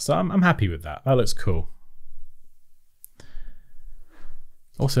color. So I'm happy with that. That looks cool.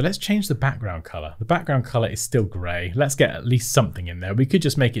 Also, let's change the background color. The background color is still gray. Let's get at least something in there. We could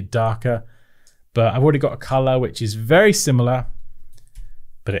just make it darker, but I've already got a color which is very similar,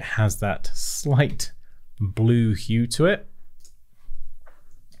 but it has that slight blue hue to it.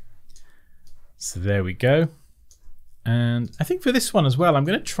 So there we go. And I think for this one as well, I'm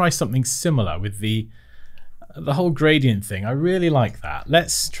going to try something similar with the whole gradient thing. I really like that.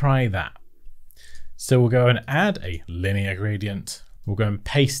 Let's try that. So we'll go and add a linear gradient. We'll go and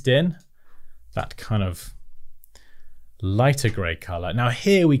paste in that kind of lighter gray color. Now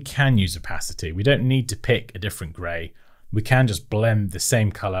here we can use opacity. We don't need to pick a different gray. We can just blend the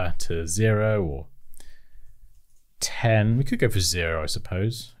same color to 0 or 10. We could go for 0, I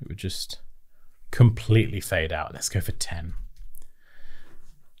suppose. It would just completely fade out. Let's go for 10.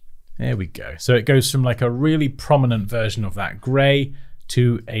 There we go. So it goes from like a really prominent version of that gray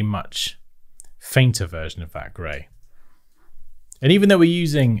to a much fainter version of that gray. And even though we're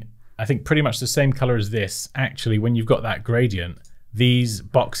using, I think, pretty much the same color as this, actually, when you've got that gradient, these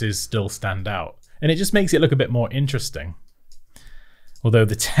boxes still stand out. And it just makes it look a bit more interesting. Although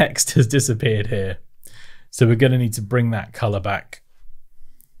the text has disappeared here. So we're going to need to bring that color back,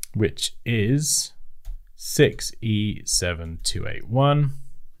 which is 6E7281.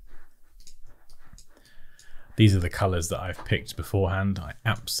 These are the colors that I've picked beforehand. I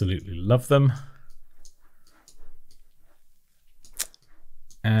absolutely love them.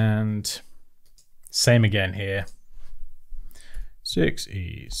 And same again here.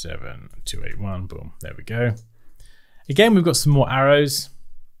 6E7281, boom, there we go. Again, we've got some more arrows.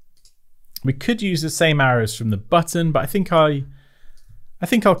 We could use the same arrows from the button, but I think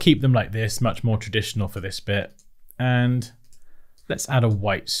I'll keep them like this, much more traditional for this bit. And let's add a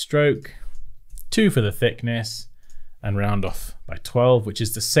white stroke, 2 for the thickness, and round off by 12, which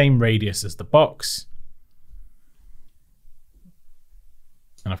is the same radius as the box.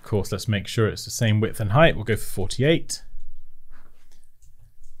 And of course, let's make sure it's the same width and height. We'll go for 48.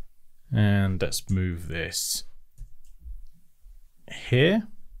 And let's move this here.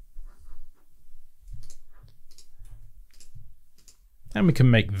 And we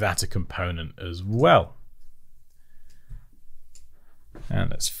can make that a component as well.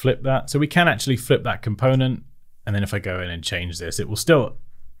 And let's flip that. So we can actually flip that component. And then if I go in and change this, it will still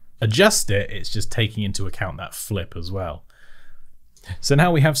adjust it. It's just taking into account that flip as well. So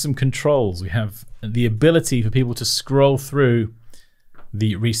now we have some controls. We have the ability for people to scroll through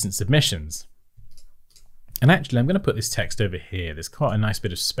the recent submissions. And actually, I'm going to put this text over here. There's quite a nice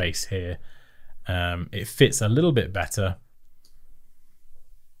bit of space here. It fits a little bit better.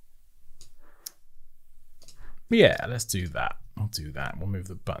 But yeah, let's do that. I'll do that. We'll move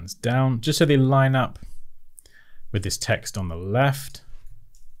the buttons down just so they line up with this text on the left.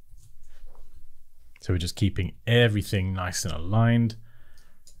 So we're just keeping everything nice and aligned.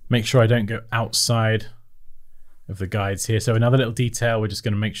 Make sure I don't go outside of the guides here. So another little detail, we're just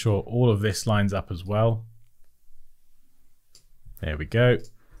going to make sure all of this lines up as well. There we go.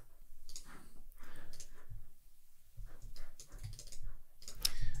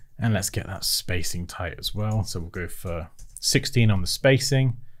 And let's get that spacing tight as well. So we'll go for 16 on the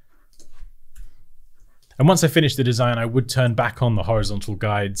spacing. And once I finish the design, I would turn back on the horizontal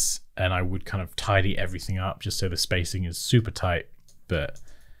guides and I would kind of tidy everything up just so the spacing is super tight. But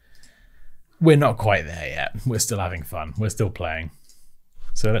we're not quite there yet. We're still having fun. We're still playing.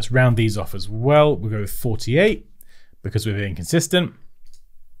 So let's round these off as well. We'll go with 48 because we're being consistent.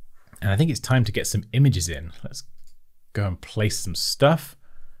 And I think it's time to get some images in. Let's go and place some stuff.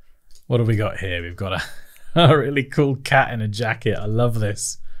 What have we got here? We've got a really cool cat in a jacket. I love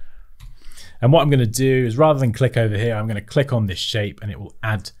this. And what I'm going to do is rather than click over here, I'm going to click on this shape and it will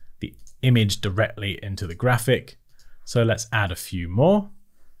add the image directly into the graphic. So let's add a few more.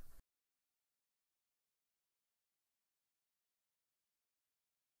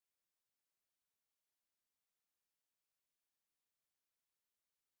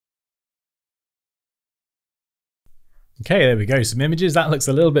 Okay, there we go. Some images. That looks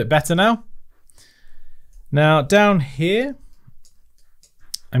a little bit better now. Now down here,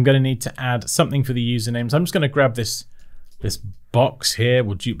 I'm going to need to add something for the username. So I'm just going to grab this box here.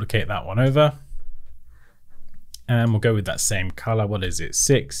 We'll duplicate that one over. And we'll go with that same color. What is it?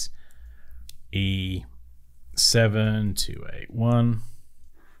 6E7281.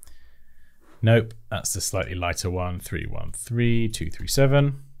 Nope, that's the slightly lighter one.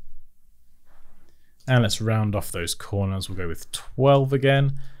 313237. And let's round off those corners. We'll go with 12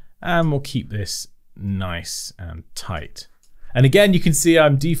 again. And we'll keep this nice and tight. And again, you can see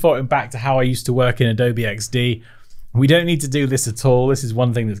I'm defaulting back to how I used to work in Adobe XD. We don't need to do this at all. This is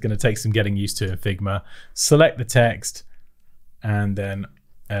one thing that's going to take some getting used to in Figma. Select the text. And then,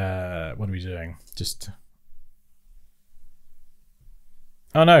 what are we doing?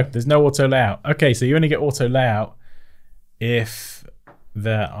 Oh no, there's no auto layout. Okay, so you only get auto layout if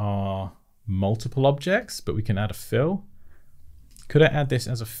there are multiple objects, but we can add a fill. Could I add this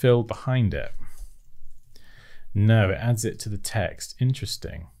as a fill behind it? No, it adds it to the text.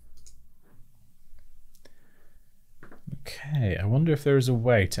 Interesting. Okay, I wonder if there is a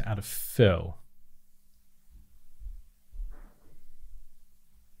way to add a fill.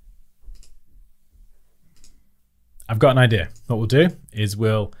 I've got an idea. What we'll do is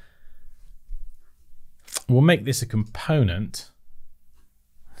we'll make this a component.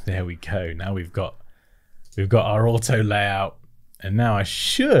 There we go. Now we've got our auto layout, and now I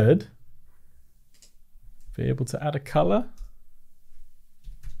should be able to add a color.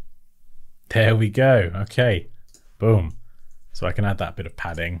 There we go. Okay, boom. So I can add that bit of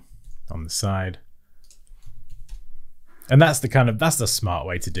padding on the side, and that's the smart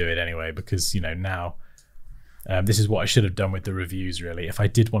way to do it anyway, because now this is what I should have done with the reviews. Really, if I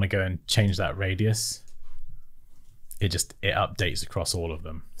did want to go and change that radius, it updates across all of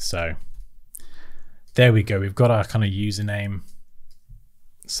them. So there we go. We've got our kind of username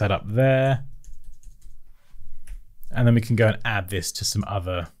set up there. And then we can go and add this to some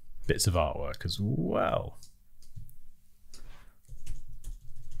other bits of artwork as well.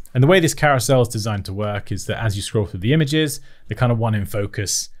 And the way this carousel is designed to work is that as you scroll through the images, the kind of one in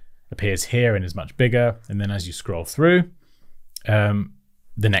focus appears here and is much bigger. And then as you scroll through, the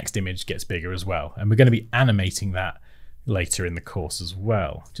next image gets bigger as well. And we're going to be animating that later in the course as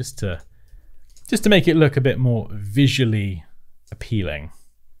well, just to make it look a bit more visually appealing.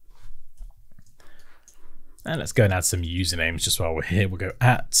 And let's go and add some usernames just while we're here. We'll go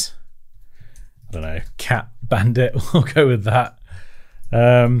at, I don't know, Cat Bandit. We'll go with that.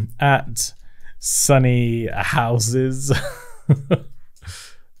 At Sunny Houses.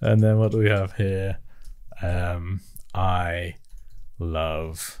 And then what do we have here? I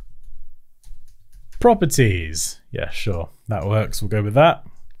love properties. Yeah, sure. That works. We'll go with that.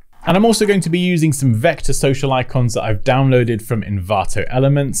 And I'm also going to be using some vector social icons that I've downloaded from Envato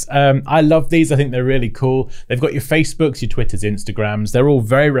Elements. I love these. I think they're really cool. They've got your Facebooks, your Twitters, Instagrams. They're all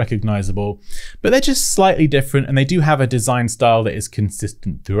very recognizable, but they're just slightly different, and they do have a design style that is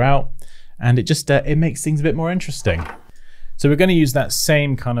consistent throughout, and it just it makes things a bit more interesting. So we're going to use that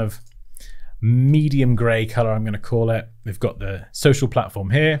same kind of medium gray color, I'm going to call it. We've got the social platform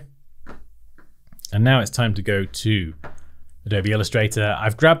here, and now it's time to go to Adobe Illustrator.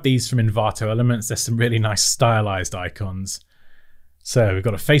 I've grabbed these from Envato Elements. There's some really nice stylized icons. So we've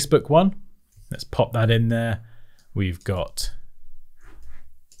got a Facebook one. Let's pop that in there. We've got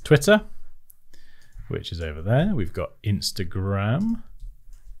Twitter, which is over there. We've got Instagram,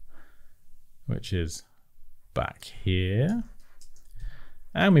 which is back here.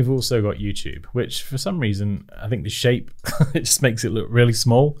 And we've also got YouTube, which for some reason, I think the shape, it just makes it look really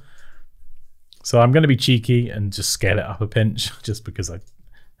small. So I'm going to be cheeky and just scale it up a pinch, just because I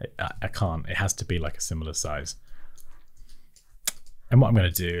can't. It has to be like a similar size. And what I'm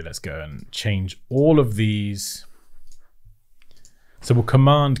going to do, let's go and change all of these. So we'll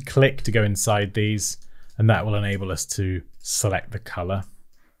command click to go inside these, and that will enable us to select the color.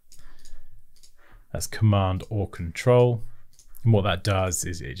 That's command or control. And what that does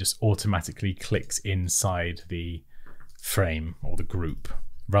is it just automatically clicks inside the frame or the group,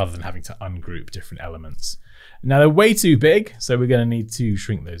 rather than having to ungroup different elements. Now they're way too big, so we're going to need to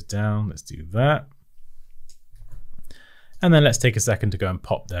shrink those down. Let's do that. And then let's take a second to go and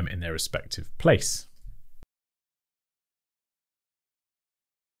pop them in their respective place.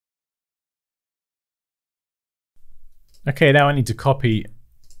 Okay, now I need to copy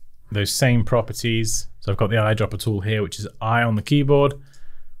those same properties. So I've got the eyedropper tool here, which is I on the keyboard.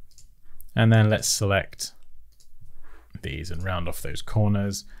 And then let's select these and round off those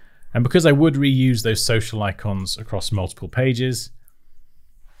corners. And because I would reuse those social icons across multiple pages,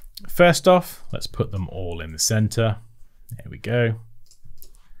 first off, let's put them all in the center. There we go.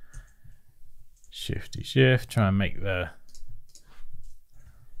 Shifty shift, try and make the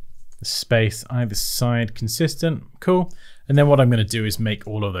space either side consistent. Cool. And then what I'm going to do is make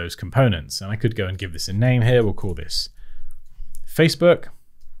all of those components. And I could go and give this a name here. We'll call this Facebook.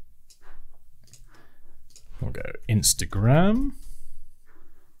 We'll go Instagram.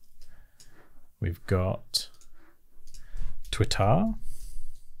 We've got Twitter.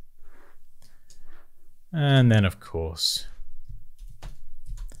 And then, of course,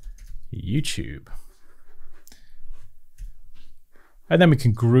 YouTube. And then we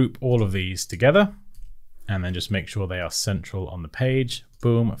can group all of these together and then just make sure they are central on the page.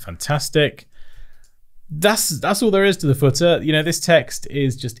 Boom, fantastic. That's all there is to the footer. You know, this text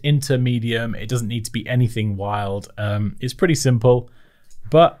is just intermedium. It doesn't need to be anything wild. It's pretty simple,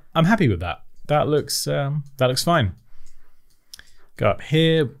 but I'm happy with that. That looks fine. Go up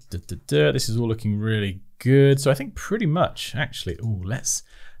here. This is all looking really good. So I think pretty much actually. Oh, let's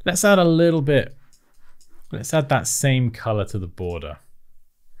add a little bit. Let's add that same color to the border.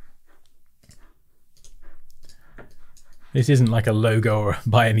 This isn't like a logo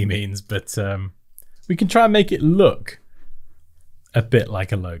by any means, but we can try and make it look a bit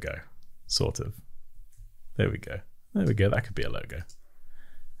like a logo, sort of. There we go. There we go. That could be a logo.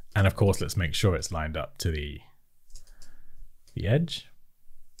 And of course, let's make sure it's lined up to the edge.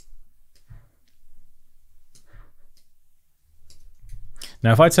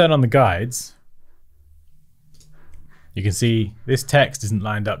 Now, if I turn on the guides, you can see this text isn't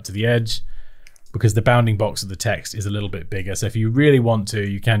lined up to the edge because the bounding box of the text is a little bit bigger. So if you really want to,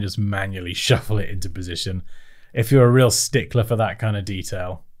 you can just manually shuffle it into position if you're a real stickler for that kind of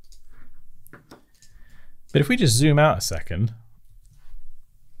detail. But if we just zoom out a second,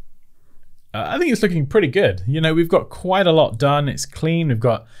 I think it's looking pretty good. You know, we've got quite a lot done. It's clean. We've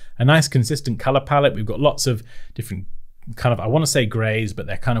got a nice consistent color palette. We've got lots of different kind of, I want to say grays, but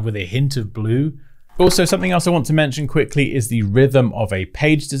they're kind of with a hint of blue Also, something else I want to mention quickly is the rhythm of a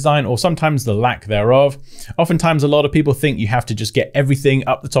page design, or sometimes the lack thereof. Oftentimes, a lot of people think you have to just get everything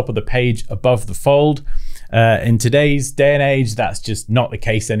up the top of the page above the fold. In today's day and age, that's just not the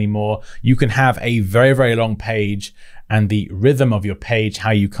case anymore. You can have a very, very long page, and the rhythm of your page,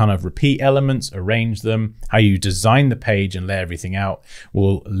 how you kind of repeat elements, arrange them, how you design the page and lay everything out,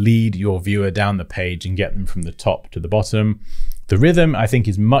 will lead your viewer down the page and get them from the top to the bottom. The rhythm, I think,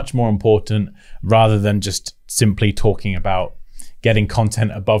 is much more important rather than just simply talking about getting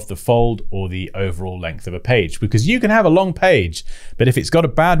content above the fold or the overall length of a page, because you can have a long page, but if it's got a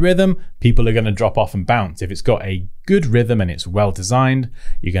bad rhythm, people are going to drop off and bounce. If it's got a good rhythm and it's well designed,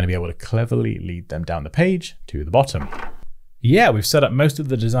 you're going to be able to cleverly lead them down the page to the bottom. Yeah, we've set up most of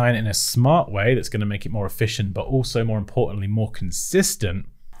the design in a smart way that's going to make it more efficient, but also more importantly, more consistent.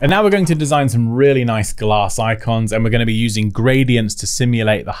 And now we're going to design some really nice glass icons, and we're going to be using gradients to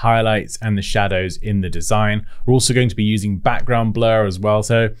simulate the highlights and the shadows in the design. We're also going to be using background blur as well.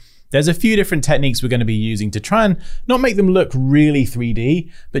 So there's a few different techniques we're going to be using to try and not make them look really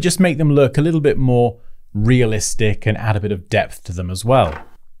 3D, but just make them look a little bit more realistic and add a bit of depth to them as well.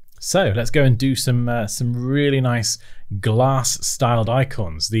 So let's go and do some really nice glass styled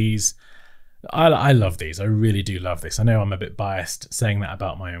icons. I love these. I really do love this. I know I'm a bit biased saying that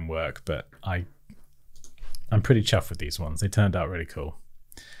about my own work, but I'm pretty chuffed with these ones. They turned out really cool.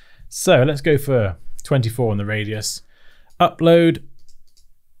 So let's go for 24 on the radius. Upload.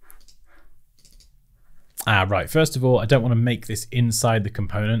 Right. First of all, I don't want to make this inside the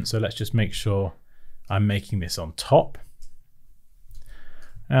component, so let's just make sure I'm making this on top.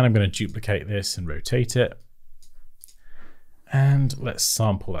 And I'm going to duplicate this and rotate it. And let's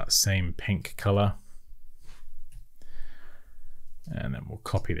sample that same pink color. And then we'll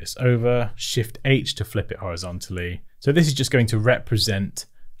copy this over, Shift H to flip it horizontally. So this is just going to represent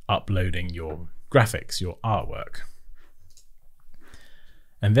uploading your graphics, your artwork.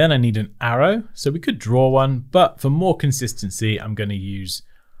 And then I need an arrow. So we could draw one, but for more consistency, I'm going to use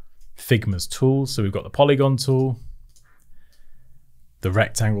Figma's tools. So we've got the polygon tool, the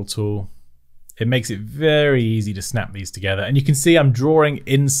rectangle tool. It makes it very easy to snap these together. And you can see I'm drawing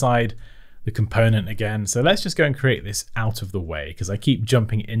inside the component again. So let's just go and create this out of the way, because I keep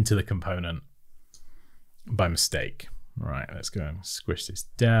jumping into the component by mistake. All right, let's go and squish this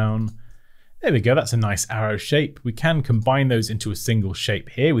down. There we go, that's a nice arrow shape. We can combine those into a single shape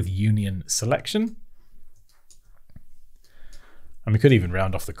here with union selection. And we could even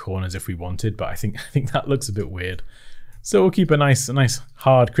round off the corners if we wanted, but I think that looks a bit weird. So we'll keep a nice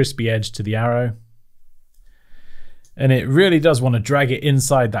hard, crispy edge to the arrow. And it really does want to drag it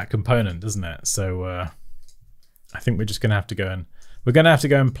inside that component, doesn't it? So I think we're just going to have to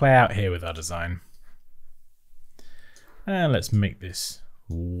go and play out here with our design. And let's make this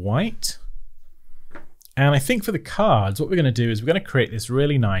white. And I think for the cards, what we're going to do is we're going to create this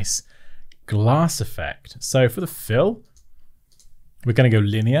really nice glass effect. So for the fill, we're going to go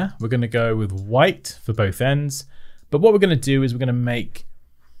linear. We're going to go with white for both ends. But what we're going to do is we're going to make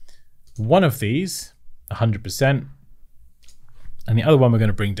one of these 100%, and the other one we're going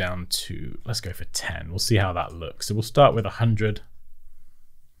to bring down to, let's go for 10. We'll see how that looks. So we'll start with 100,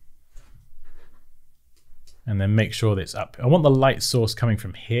 and then make sure that it's up. I want the light source coming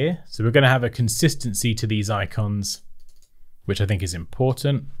from here. So we're going to have a consistency to these icons, which I think is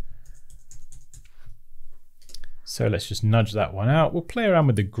important. So let's just nudge that one out. We'll play around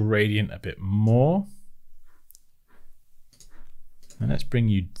with the gradient a bit more. And let's bring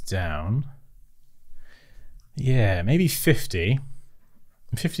you down. Yeah, maybe 50.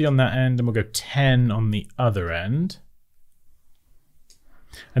 50 on that end, and we'll go 10 on the other end.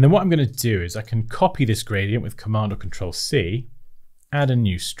 And then what I'm going to do is I can copy this gradient with Command or Control C, add a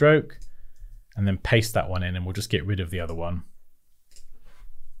new stroke, and then paste that one in, and we'll just get rid of the other one.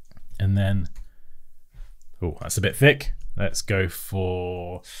 And then, oh, that's a bit thick. Let's go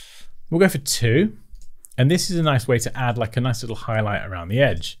for, we'll go for 2. And this is a nice way to add like a nice little highlight around the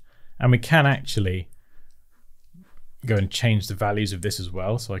edge. And we can actually go and change the values of this as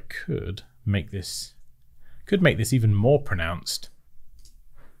well. So I could make this even more pronounced,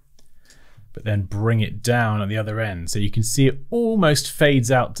 but then bring it down at the other end. So you can see it almost fades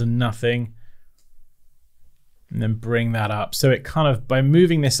out to nothing. And then bring that up. So it kind of, by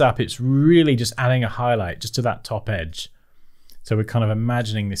moving this up, it's really just adding a highlight just to that top edge. So we're kind of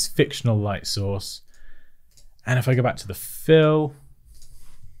imagining this fictional light source. And if I go back to the fill,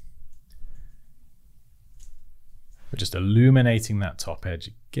 we're just illuminating that top edge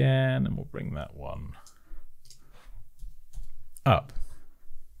again, and we'll bring that one up.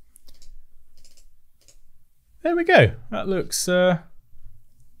 There we go. That looks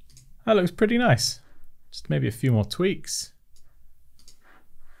pretty nice. Just maybe a few more tweaks.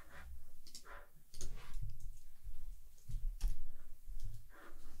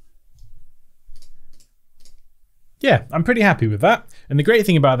 Yeah, I'm pretty happy with that. And the great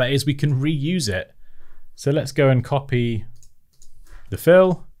thing about that is we can reuse it. So let's go and copy the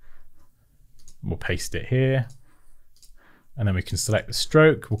fill. We'll paste it here. And then we can select the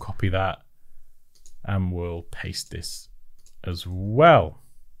stroke. We'll copy that. And we'll paste this as well.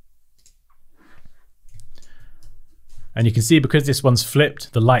 And you can see because this one's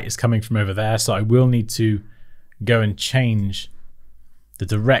flipped, the light is coming from over there. So I will need to go and change the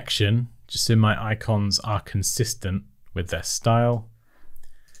direction just so my icons are consistent with their style.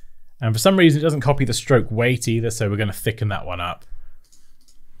 And for some reason, it doesn't copy the stroke weight either. So we're going to thicken that one up.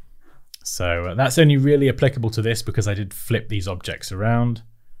 So that's only really applicable to this because I did flip these objects around.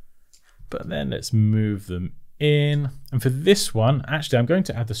 But then let's move them in. And for this one, actually, I'm going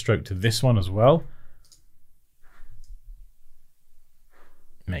to add the stroke to this one as well.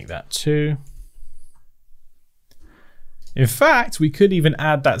 Make that 2. In fact, we could even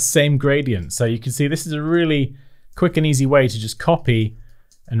add that same gradient. So you can see this is a really quick and easy way to just copy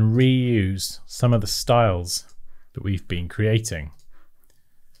and reuse some of the styles that we've been creating.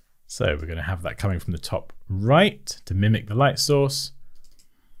 So we're going to have that coming from the top right to mimic the light source.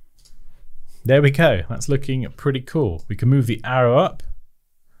 There we go. That's looking pretty cool. We can move the arrow up.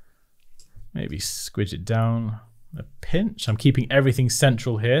 Maybe squidge it down a pinch. I'm keeping everything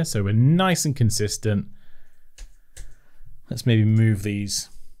central here, so we're nice and consistent. Let's maybe move these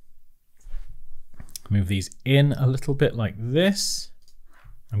in a little bit like this.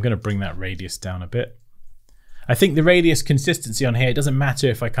 I'm going to bring that radius down a bit. I think the radius consistency on here, it doesn't matter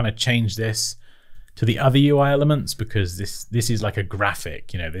if I kind of change this to the other UI elements because this is like a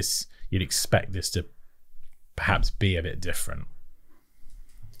graphic, you know, this you'd expect this to perhaps be a bit different.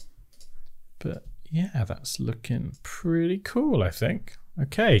 But yeah, that's looking pretty cool, I think.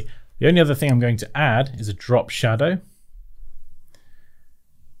 Okay, the only other thing I'm going to add is a drop shadow.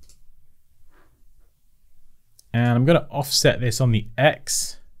 And I'm going to offset this on the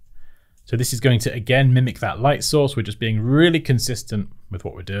X. So this is going to, again, mimic that light source. We're just being really consistent with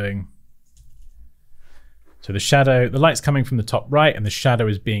what we're doing. So the shadow, the light's coming from the top right and the shadow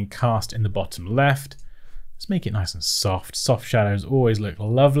is being cast in the bottom left. Let's make it nice and soft. Soft shadows always look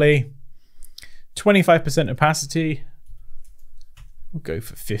lovely. 25% opacity. We'll go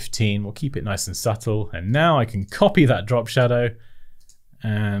for 15. We'll keep it nice and subtle. And now I can copy that drop shadow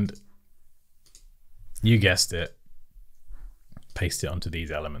and you guessed it, paste it onto these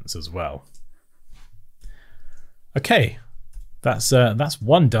elements as well. Okay, that's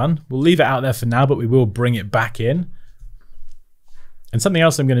one done. We'll leave it out there for now, but we will bring it back in. And something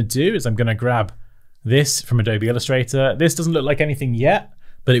else I'm going to do is I'm going to grab this from Adobe Illustrator. This doesn't look like anything yet,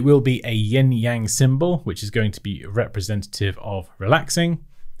 but it will be a yin-yang symbol, which is going to be representative of relaxing.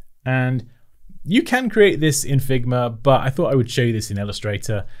 And you can create this in Figma, but I thought I would show you this in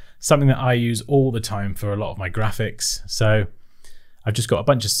Illustrator, something that I use all the time for a lot of my graphics. So I've just got a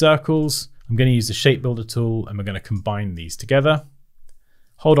bunch of circles. I'm going to use the shape builder tool and we're going to combine these together.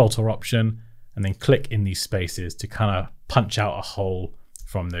 Hold Alt or Option and then click in these spaces to kind of punch out a hole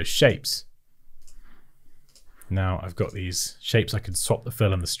from those shapes. Now I've got these shapes. I can swap the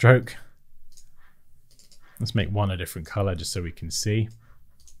fill and the stroke. Let's make one a different color just so we can see.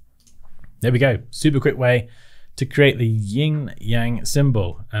 There we go. Super quick way to create the yin-yang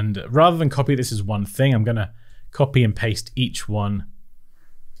symbol. And rather than copy this as one thing, I'm going to copy and paste each one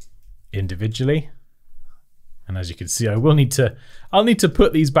individually. And as you can see, I'll need to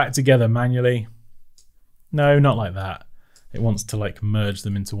put these back together manually. No, not like that. It wants to like merge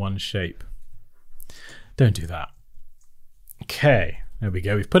them into one shape. Don't do that. Okay, there we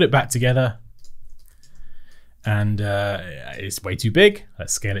go. We've put it back together. And it's way too big.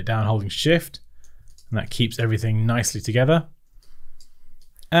 Let's scale it down holding Shift. And that keeps everything nicely together.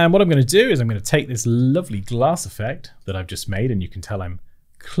 And what I'm going to do is I'm going to take this lovely glass effect that I've just made, and you can tell I'm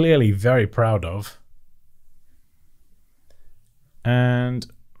clearly very proud of. And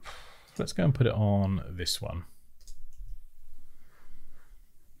let's go and put it on this one.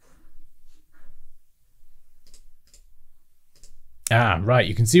 Ah, right,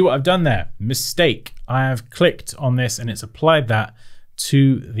 you can see what I've done there. Mistake. I have clicked on this and it's applied that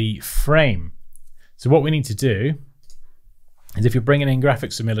to the frame. So what we need to do is if you're bringing in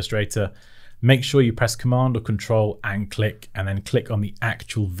graphics from Illustrator, make sure you press Command or Control and then click on the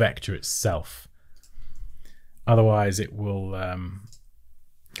actual vector itself. Otherwise it will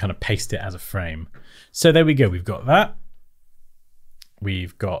kind of paste it as a frame. So there we go, we've got that.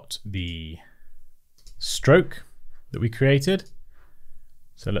 We've got the stroke that we created.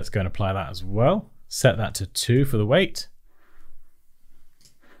 So let's go and apply that as well. Set that to 2 for the weight.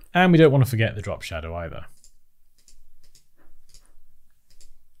 And we don't want to forget the drop shadow either.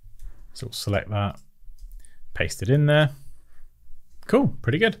 So we'll select that, paste it in there. Cool,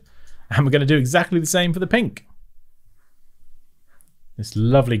 pretty good. And we're going to do exactly the same for the pink. This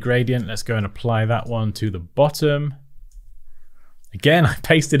lovely gradient, let's go and apply that one to the bottom. Again, I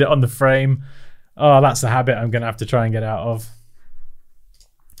pasted it on the frame. Oh, that's a habit I'm going to have to try and get out of.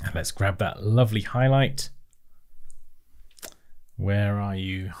 And let's grab that lovely highlight. Where are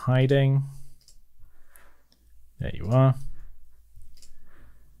you hiding? There you are.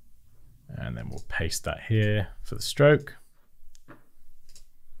 And then we'll paste that here for the stroke.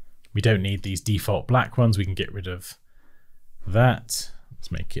 We don't need these default black ones. We can get rid of that. Let's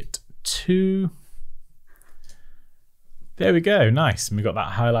make it 2. There we go, nice. And we've got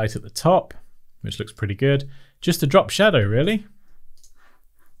that highlight at the top, which looks pretty good. Just a drop shadow, really.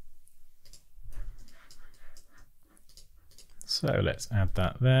 So let's add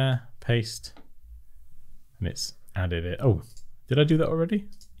that there, paste, and it's added it. Oh, did I do that already?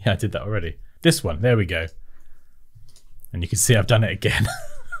 Yeah, I did that already. This one, there we go. And you can see I've done it again.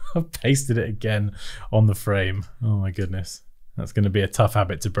 I've pasted it again on the frame. Oh my goodness. That's going to be a tough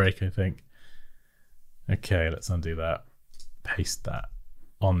habit to break, I think. Okay, let's undo that. Paste that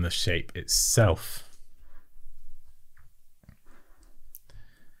on the shape itself.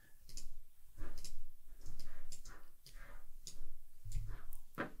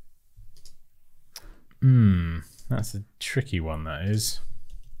 That's a tricky one, that is.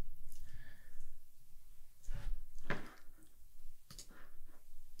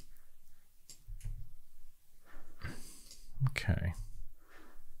 Okay.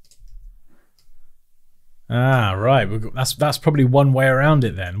 Ah, right. That's probably one way around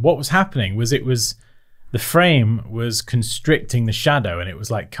it then. What was happening was the frame was constricting the shadow and it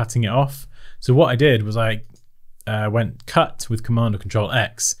was like cutting it off. So what I did was I went cut with Command or Control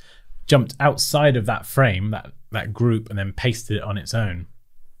X, jumped outside of that frame, that group, and then pasted it on its own.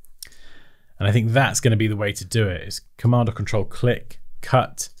 And I think that's going to be the way to do it. Is Command or Control click,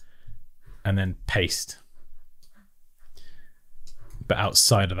 cut, and then paste. But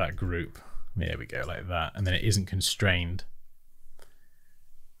outside of that group. There we go, like that. And then it isn't constrained.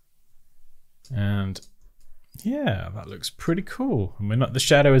 And yeah, that looks pretty cool. And the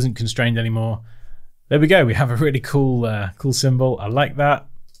shadow isn't constrained anymore. There we go. We have a really cool, cool symbol. I like that.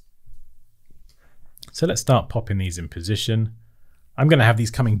 So let's start popping these in position. I'm going to have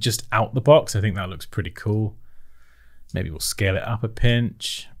these coming just out the box. I think that looks pretty cool. Maybe we'll scale it up a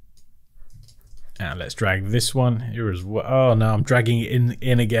pinch. And let's drag this one here as well. Oh no, I'm dragging it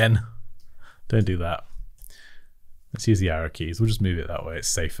in again. Don't do that. Let's use the arrow keys. We'll just move it that way. It's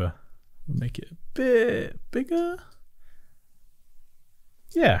safer. We'll make it a bit bigger.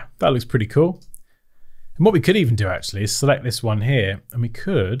 Yeah, that looks pretty cool. And what we could even do actually is select this one here, and we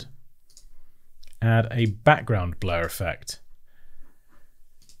could add a background blur effect.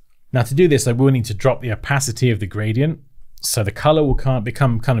 Now to do this, I will need to drop the opacity of the gradient. So the color will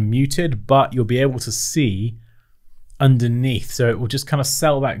become kind of muted, but you'll be able to see underneath. So it will just kind of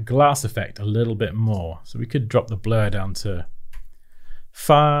sell that glass effect a little bit more. So we could drop the blur down to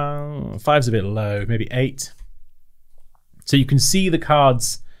 5. 5's a bit low, maybe 8. So you can see the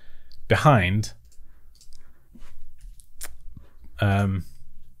cards behind,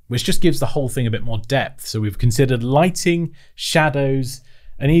 which just gives the whole thing a bit more depth. So we've considered lighting, shadows,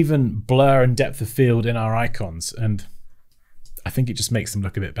 and even blur and depth of field in our icons. And I think it just makes them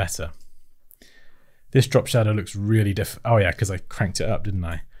look a bit better. This drop shadow looks really different. Oh yeah, because I cranked it up, didn't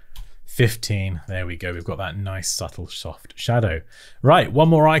I? 15, there we go. We've got that nice, subtle, soft shadow. Right, one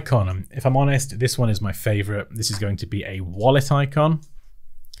more icon. If I'm honest, this one is my favorite. This is going to be a wallet icon.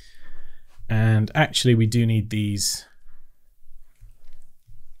 And actually we do need these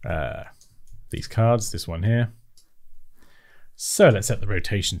cards, this one here. So let's set the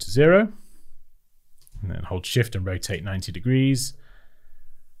rotation to 0. And then hold shift and rotate 90 degrees.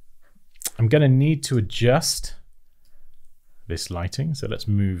 I'm going to need to adjust this lighting. So let's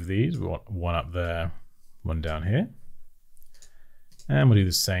move these. We want one up there, one down here. And we'll do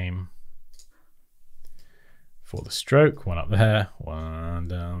the same for the stroke. One up there, one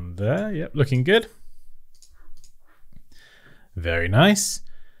down there. Yep, looking good. Very nice.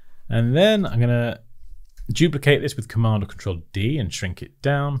 And then I'm going to duplicate this with Command or Control D and shrink it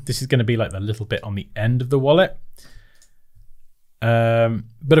down. This is going to be like the little bit on the end of the wallet.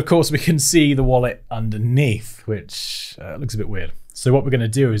 But of course we can see the wallet underneath, which looks a bit weird. So what we're going to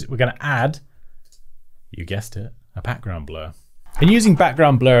do is we're going to add, you guessed it, a background blur. And using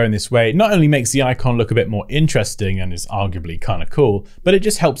background blur in this way not only makes the icon look a bit more interesting and is arguably kind of cool, but it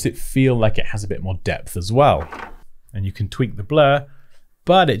just helps it feel like it has a bit more depth as well. And you can tweak the blur,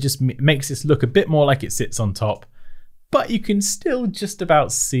 but it just makes this look a bit more like it sits on top, but you can still just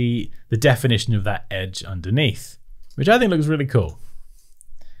about see the definition of that edge underneath, which I think looks really cool.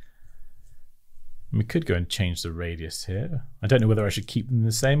 And we could go and change the radius here. I don't know whether I should keep them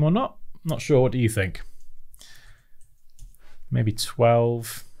the same or not. Not sure. What do you think? Maybe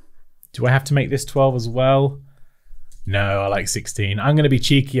 12. Do I have to make this 12 as well? No, I like 16. I'm going to be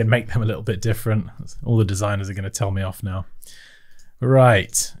cheeky and make them a little bit different. All the designers are going to tell me off now.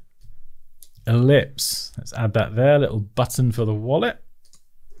 Right. Ellipse. Let's add that there. Little button for the wallet.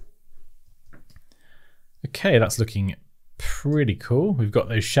 Okay, that's looking pretty cool. We've got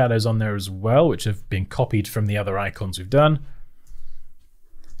those shadows on there as well, which have been copied from the other icons we've done.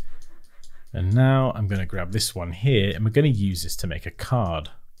 And now I'm going to grab this one here and we're going to use this to make a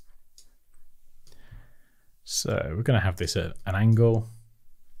card. So we're going to have this at an angle.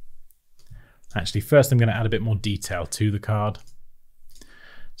 Actually, first I'm going to add a bit more detail to the card.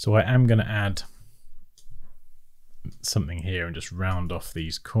 So I am going to add something here and just round off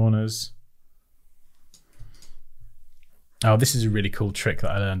these corners. Oh, this is a really cool trick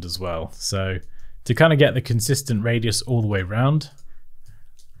that I learned as well. So to kind of get the consistent radius all the way around,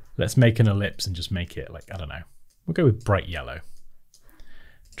 let's make an ellipse and just make it like, I don't know, we'll go with bright yellow.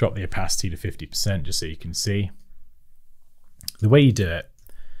 Drop the opacity to 50% just so you can see. The way you do it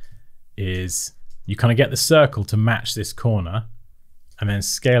is you kind of get the circle to match this corner and then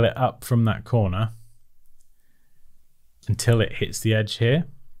scale it up from that corner until it hits the edge here.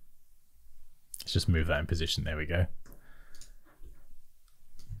 Let's just move that in position. There we go.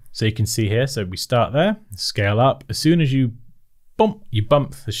 So you can see here, so we start there, scale up. As soon as you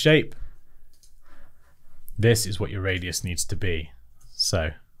bump the shape, this is what your radius needs to be. So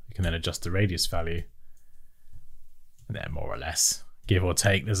you can then adjust the radius value. And then more or less, give or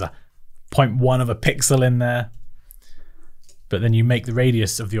take, there's a 0.1 of a pixel in there. But then you make the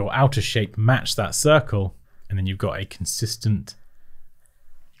radius of your outer shape match that circle, and then you've got a consistent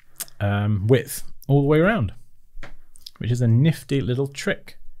width all the way around, which is a nifty little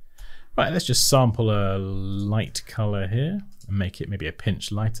trick. Right, let's just sample a light color here and make it maybe a pinch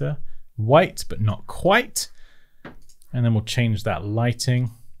lighter. White, but not quite. And then we'll change that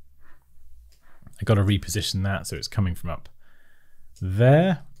lighting. I got to reposition that so it's coming from up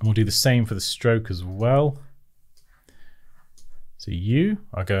there. And we'll do the same for the stroke as well. So you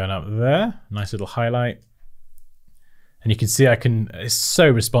are going up there. Nice little highlight. And you can see it's so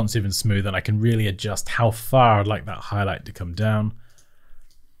responsive and smooth, and I can really adjust how far I'd like that highlight to come down.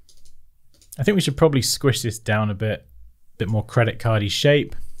 I think we should probably squish this down a bit more credit cardy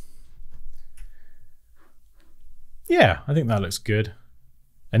shape. Yeah, I think that looks good.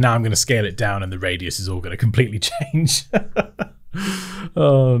 And now I'm going to scale it down and the radius is all going to completely change.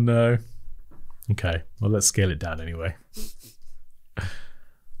 Oh no. Okay, well let's scale it down anyway.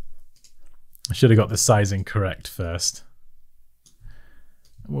 I should have got the sizing correct first.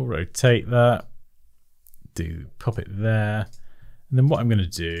 We'll rotate that, pop it there. And then what I'm going to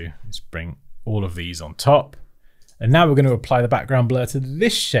do is bring all of these on top. And now we're going to apply the background blur to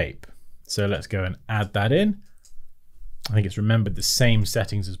this shape. So let's go and add that in. I think it's remembered the same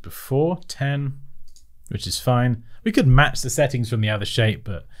settings as before, 10, which is fine. We could match the settings from the other shape,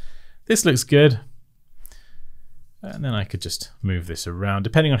 but this looks good. And then I could just move this around,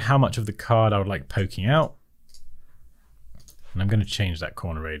 depending on how much of the card I would like poking out. And I'm going to change that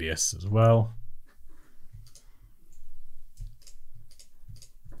corner radius as well.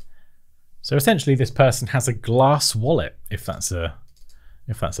 So essentially this person has a glass wallet, if that's a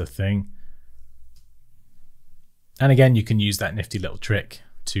thing. And again, you can use that nifty little trick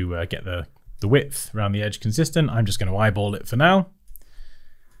to get the width around the edge consistent. I'm just going to eyeball it for now.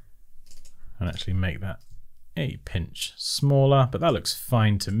 And actually make that a pinch smaller, but that looks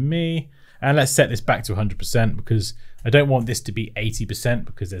fine to me. And let's set this back to 100% because I don't want this to be 80%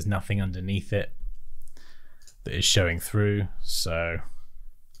 because there's nothing underneath it that is showing through. So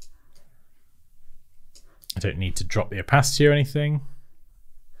I don't need to drop the opacity or anything.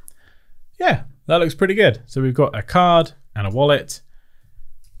 Yeah, that looks pretty good. So we've got a card and a wallet,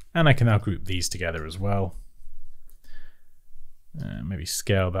 and I can now group these together as well. Maybe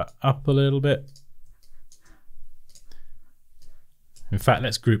scale that up a little bit. In fact,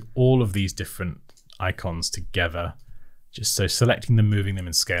 let's group all of these different icons together, just so selecting them, moving them,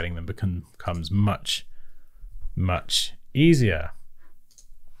 and scaling them becomes much, much easier.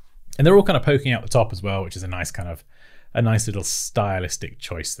 And they're all kind of poking out the top as well, which is a nice little stylistic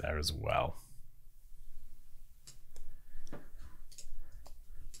choice there as well.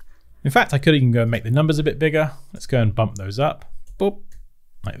 In fact, I could even go and make the numbers a bit bigger. Let's go and bump those up, boop,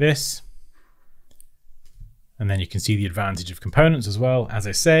 like this. And then you can see the advantage of components as well. As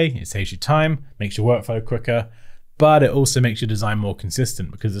I say, it saves you time, makes your workflow quicker, but it also makes your design more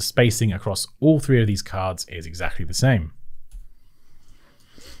consistent because the spacing across all three of these cards is exactly the same.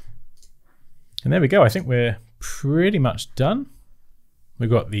 And there we go. I think we're pretty much done. We've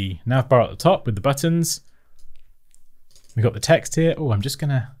got the nav bar at the top with the buttons. We've got the text here. Oh, I'm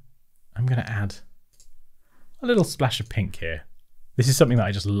gonna add a little splash of pink here. This is something that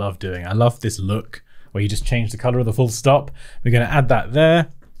I just love doing. I love this look where you just change the color of the full stop. We're going to add that there.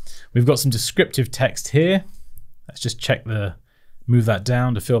 We've got some descriptive text here. Let's just move that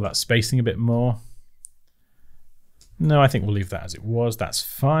down to fill that spacing a bit more. No, I think we'll leave that as it was. That's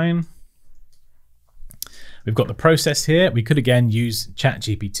fine. We've got the process here. We could again use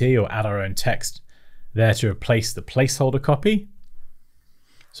ChatGPT or add our own text there to replace the placeholder copy.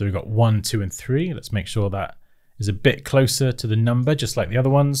 So we've got 1, 2, and 3. Let's make sure that is a bit closer to the number, just like the other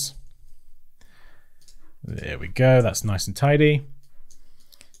ones. There we go, that's nice and tidy.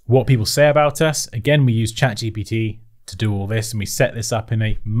 What people say about us. Again, we use ChatGPT to do all this, and we set this up in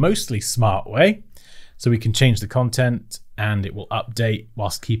a mostly smart way. So we can change the content and it will update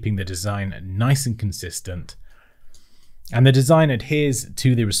whilst keeping the design nice and consistent. And the design adheres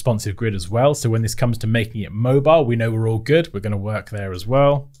to the responsive grid as well. So when this comes to making it mobile, we know we're all good. We're going to work there as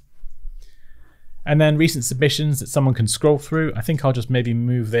well. And then recent submissions that someone can scroll through. I think I'll just maybe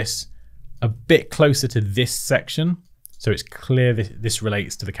move this a bit closer to this section, so it's clear this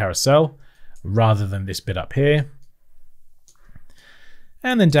relates to the carousel rather than this bit up here.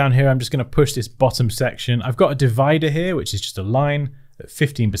 And then down here, I'm just going to push this bottom section. I've got a divider here, which is just a line at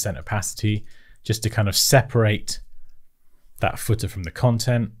 15% opacity, just to kind of separate that footer from the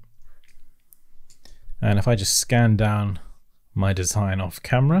content. And if I just scan down my design off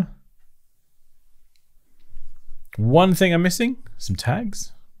camera, one thing I'm missing, some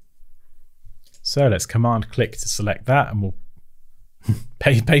tags. So let's command click to select that, and we'll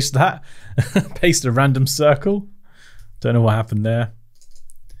paste that, paste a random circle. Don't know what happened there,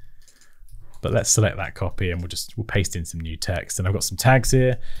 but let's select that copy and we'll paste in some new text. And I've got some tags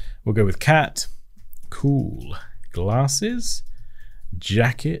here. We'll go with cat, cool, glasses,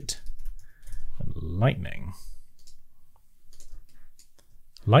 jacket, and lightning.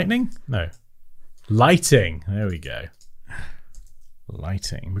 Lightning? No, lighting. There we go.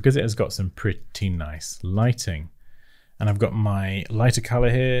 Lighting, because it has got some pretty nice lighting. And I've got my lighter color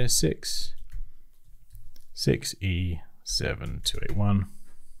here, 6E7281.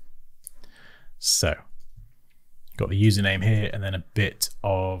 So got the username here, and then a bit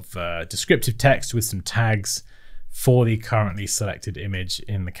of descriptive text with some tags for the currently selected image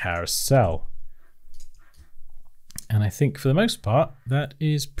in the carousel. And I think for the most part, that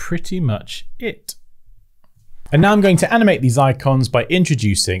is pretty much it. And now I'm going to animate these icons by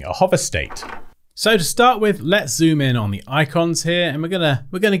introducing a hover state. So to start with, let's zoom in on the icons here, and we're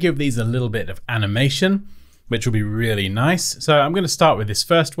gonna give these a little bit of animation, which will be really nice. So I'm gonna start with this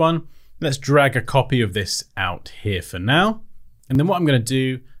first one. Let's drag a copy of this out here for now. And then what I'm gonna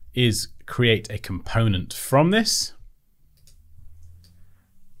do is create a component from this.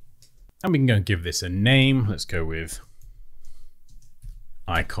 And we can go and give this a name. Let's go with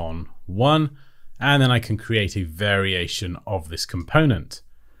icon 1. And then I can create a variation of this component.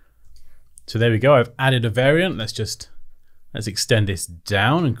 So there we go, I've added a variant. Let's extend this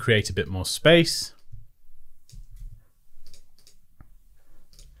down and create a bit more space.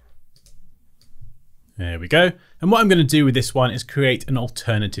 There we go. And what I'm going to do with this one is create an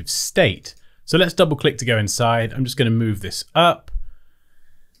alternative state. So let's double click to go inside. I'm just going to move this up.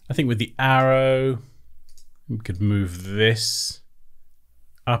 I think with the arrow, we could move this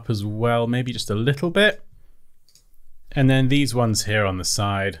up as well, maybe just a little bit. And then these ones here on the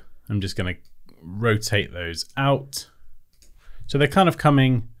side, I'm just going to rotate those out. So they're kind of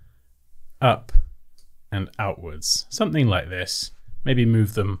coming up and outwards, something like this. Maybe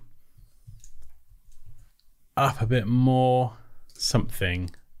move them up a bit more,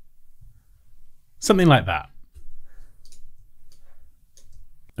 something like that.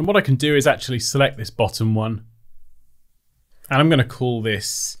 And what I can do is actually select this bottom one, and I'm going to call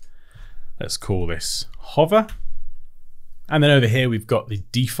this, let's call this hover. And then over here, we've got the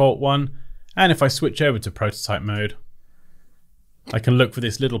default one. And if I switch over to prototype mode, I can look for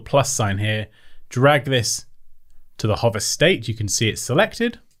this little plus sign here, drag this to the hover state. You can see it's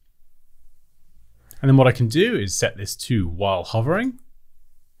selected. And then what I can do is set this to while hovering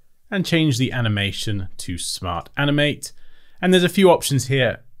and change the animation to smart animate. And there's a few options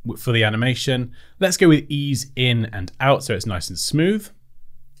here for the animation. Let's go with ease in and out so it's nice and smooth.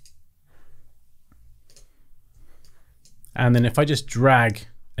 And then if I just drag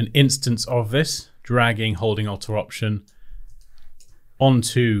an instance of this, dragging, holding Alt or Option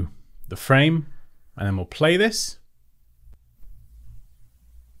onto the frame, and then we'll play this.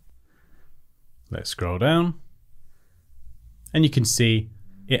 Let's scroll down. And you can see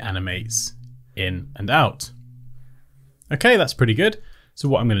it animates in and out. Okay, that's pretty good. So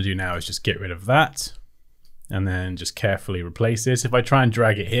what I'm going to do now is just get rid of that and then just carefully replace this. If I try and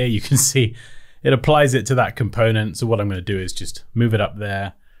drag it here, you can see it applies it to that component. So what I'm going to do is just move it up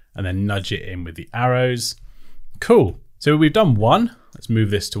there and then nudge it in with the arrows. Cool. So we've done one. Let's move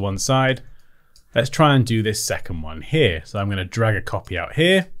this to one side. Let's try and do this second one here. So I'm going to drag a copy out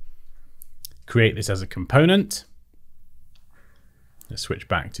here, create this as a component. Let's switch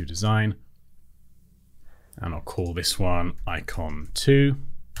back to design. And I'll call this one icon 2.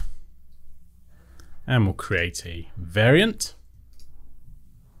 And we'll create a variant.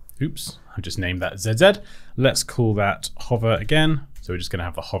 Oops, I just named that ZZ. Let's call that hover again. So we're just going to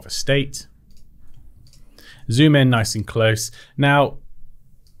have the hover state. Zoom in nice and close. Now,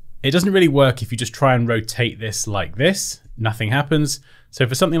 it doesn't really work if you just try and rotate this like this. Nothing happens. So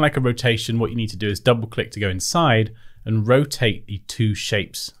for something like a rotation, what you need to do is double click to go inside and rotate the two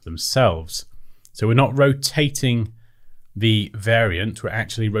shapes themselves. So we're not rotating the variant, we're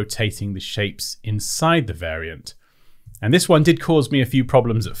actually rotating the shapes inside the variant. And this one did cause me a few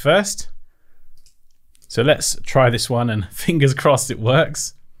problems at first. So let's try this one and fingers crossed it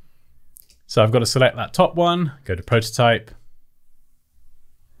works. So I've got to select that top one, go to prototype,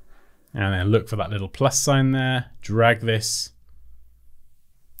 and then look for that little plus sign there, drag this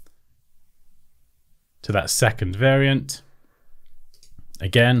to that second variant.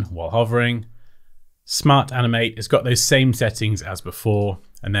 Again, while hovering, Smart Animate, it's got those same settings as before.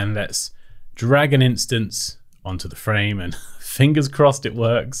 And then let's drag an instance onto the frame and fingers crossed it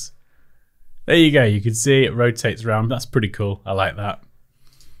works. There you go, you can see it rotates around. That's pretty cool, I like that.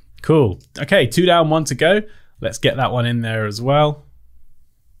 Cool, okay, 2 down, 1 to go. Let's get that one in there as well.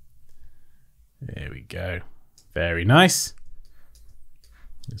 There we go, very nice.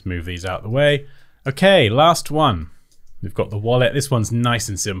 Let's move these out of the way. Okay, last one. We've got the wallet. This one's nice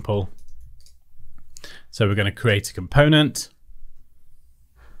and simple. So we're going to create a component.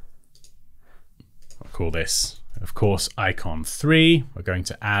 I'll call this, of course, icon 3. We're going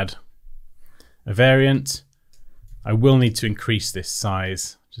to add a variant. I will need to increase this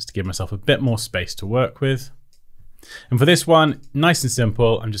size just to give myself a bit more space to work with. And for this one, nice and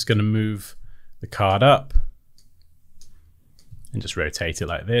simple, I'm just going to move the card up and just rotate it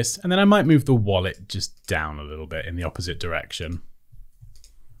like this. And then I might move the wallet just down a little bit in the opposite direction.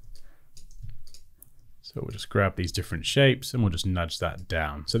 So we'll just grab these different shapes and we'll just nudge that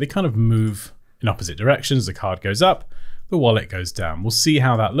down. So they kind of move in opposite directions. The card goes up, the wallet goes down. We'll see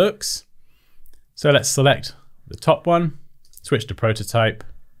how that looks. So let's select the top one, switch to prototype,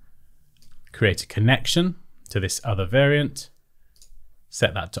 create a connection to this other variant,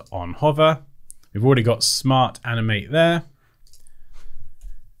 set that to on hover. We've already got Smart Animate there.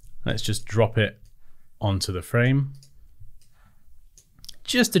 Let's just drop it onto the frame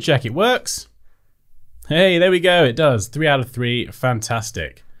just to check it works. Hey, there we go, it does. 3 out of 3,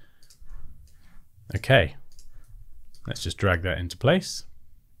 fantastic. Okay, let's just drag that into place.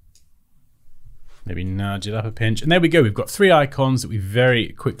 Maybe nudge it up a pinch. And there we go, we've got 3 icons that we very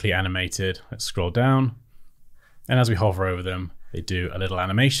quickly animated. Let's scroll down. And as we hover over them, they do a little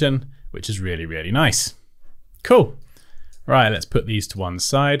animation, which is really, really nice. Cool. Right, let's put these to one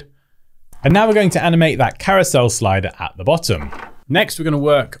side. And now we're going to animate that carousel slider at the bottom. Next, we're going to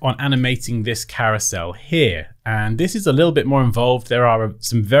work on animating this carousel here. And this is a little bit more involved. There are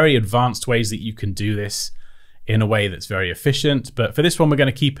some very advanced ways that you can do this in a way that's very efficient. But for this one, we're going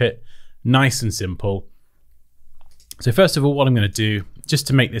to keep it nice and simple. So first of all, what I'm going to do, just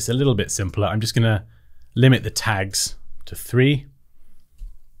to make this a little bit simpler, I'm just going to limit the tags to 3.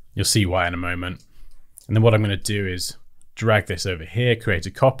 You'll see why in a moment. And then what I'm going to do is drag this over here, create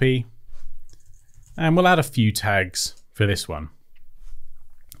a copy, and we'll add a few tags for this one.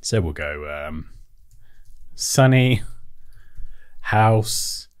 So we'll go sunny,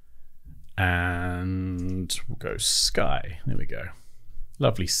 house, and we'll go sky. There we go.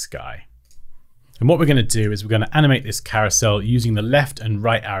 Lovely sky. And what we're going to do is we're going to animate this carousel using the left and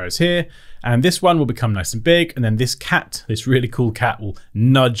right arrows here. And this one will become nice and big. And then this cat, this really cool cat, will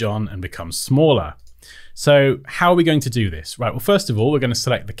nudge on and become smaller. So how are we going to do this? Right, well, first of all, we're going to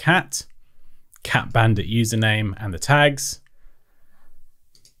select the cat bandit username and the tags.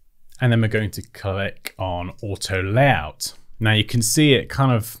 And then we're going to click on auto layout. Now you can see it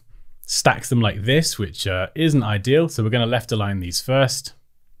kind of stacks them like this, which isn't ideal. So we're going to left align these first.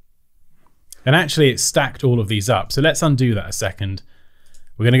 And actually it stacked all of these up. So let's undo that a second.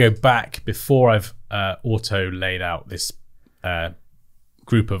 We're going to go back before I've auto laid out this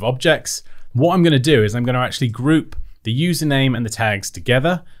group of objects. What I'm going to do is I'm going to actually group the username and the tags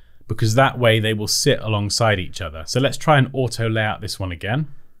together, because that way they will sit alongside each other. So let's try and auto lay out this one again.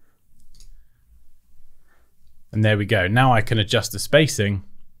 And there we go. Now I can adjust the spacing,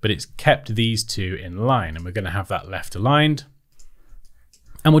 but it's kept these two in line, and we're going to have that left aligned.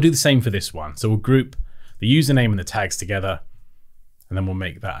 And we'll do the same for this one. So we'll group the username and the tags together, and then we'll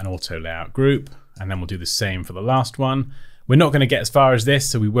make that an auto layout group. And then we'll do the same for the last one. We're not going to get as far as this,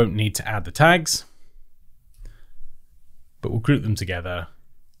 so we won't need to add the tags, but we'll group them together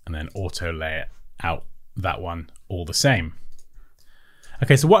and then auto lay out that one all the same.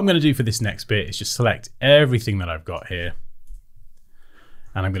 Okay, so what I'm going to do for this next bit is just select everything that I've got here,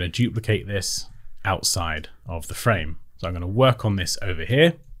 and I'm going to duplicate this outside of the frame. So I'm going to work on this over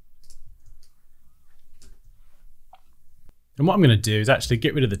here. And what I'm going to do is actually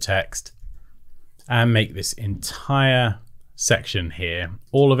get rid of the text and make this entire section here,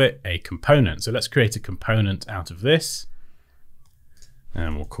 all of it, a component. So let's create a component out of this,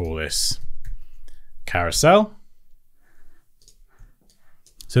 and we'll call this carousel.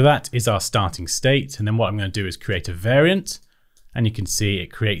 So that is our starting state. And then what I'm going to do is create a variant, and you can see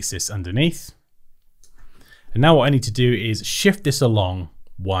it creates this underneath. And now what I need to do is shift this along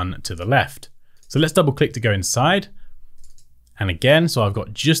one to the left. So let's double click to go inside. And again, so I've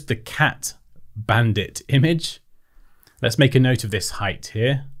got just the cat bandit image. Let's make a note of this height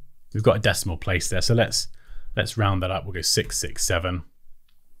here. We've got a decimal place there. So let's round that up. We'll go 667.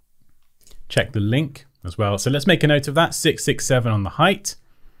 Check the link as well. So let's make a note of that, 667 on the height.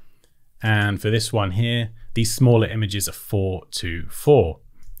 And for this one here, these smaller images are 424.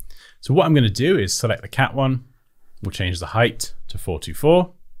 So what I'm going to do is select the cat one. We'll change the height to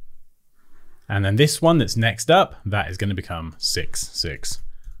 424. And then this one that's next up, that is going to become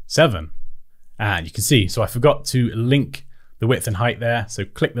 667. And you can see, so I forgot to link the width and height there. So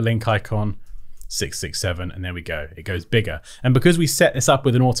click the link icon, 667, and there we go. It goes bigger. And because we set this up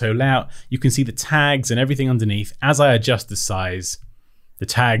with an auto layout, you can see the tags and everything underneath. As I adjust the size, the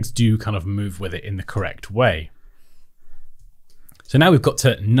tags do kind of move with it in the correct way. So now we've got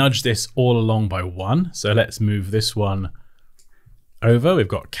to nudge this all along by one. So let's move this one over. We've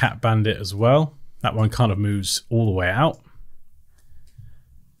got Cat Bandit as well. That one kind of moves all the way out.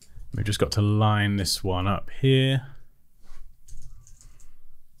 We've just got to line this one up here.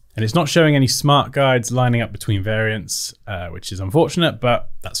 And it's not showing any smart guides lining up between variants, which is unfortunate,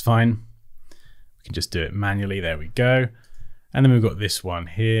 but that's fine. We can just do it manually. There we go. And then we've got this one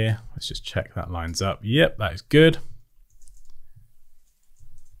here. Let's just check that lines up. Yep, that is good.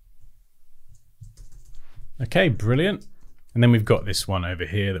 Okay, brilliant. And then we've got this one over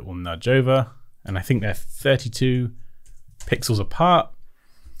here that will nudge over. And I think they're 32 pixels apart.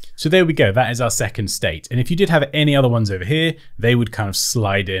 So there we go, that is our second state. And if you did have any other ones over here, they would kind of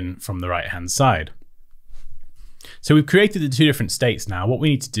slide in from the right-hand side. So we've created the two different states now. What we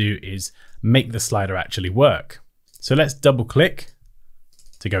need to do is make the slider actually work. So let's double click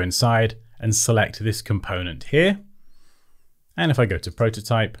to go inside and select this component here. And if I go to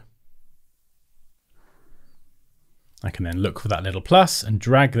prototype, I can then look for that little plus and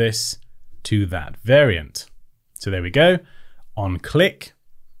drag this to that variant. So there we go. On click,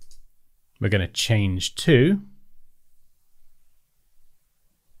 we're going to change to,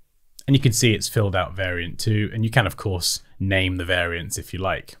 and you can see it's filled out variant 2, and you can of course name the variants if you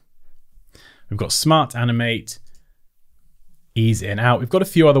like. We've got smart animate, ease in out. We've got a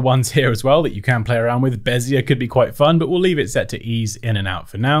few other ones here as well that you can play around with. Bezier could be quite fun, but we'll leave it set to ease in and out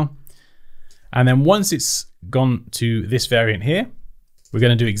for now. And then once it's gone to this variant here, we're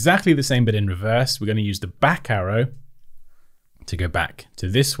going to do exactly the same but in reverse. We're going to use the back arrow to go back to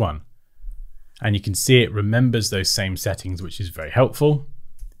this one. And you can see it remembers those same settings, which is very helpful.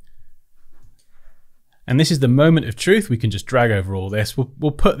 And this is the moment of truth. We can just drag over all this.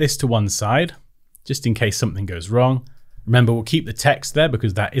 We'll put this to one side just in case something goes wrong. Remember, we'll keep the text there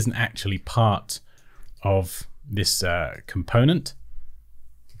because that isn't actually part of this component.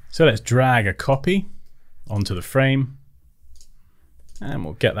 So let's drag a copy onto the frame and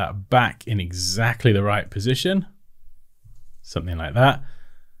we'll get that back in exactly the right position. Something like that.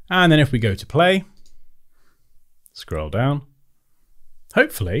 And then if we go to play, scroll down,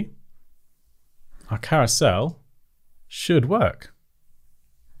 hopefully our carousel should work.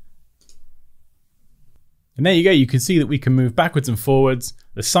 And there you go, you can see that we can move backwards and forwards,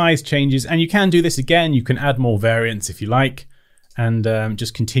 the size changes, and you can do this again. You can add more variants if you like, and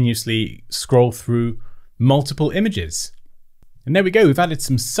just continuously scroll through multiple images. And there we go, we've added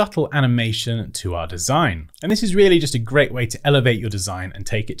some subtle animation to our design. And this is really just a great way to elevate your design and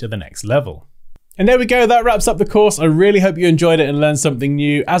take it to the next level. And there we go, that wraps up the course. I really hope you enjoyed it and learned something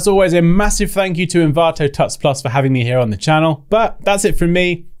new. As always, a massive thank you to Envato Tuts Plus for having me here on the channel. But that's it from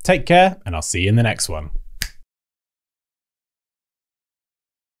me. Take care, and I'll see you in the next one.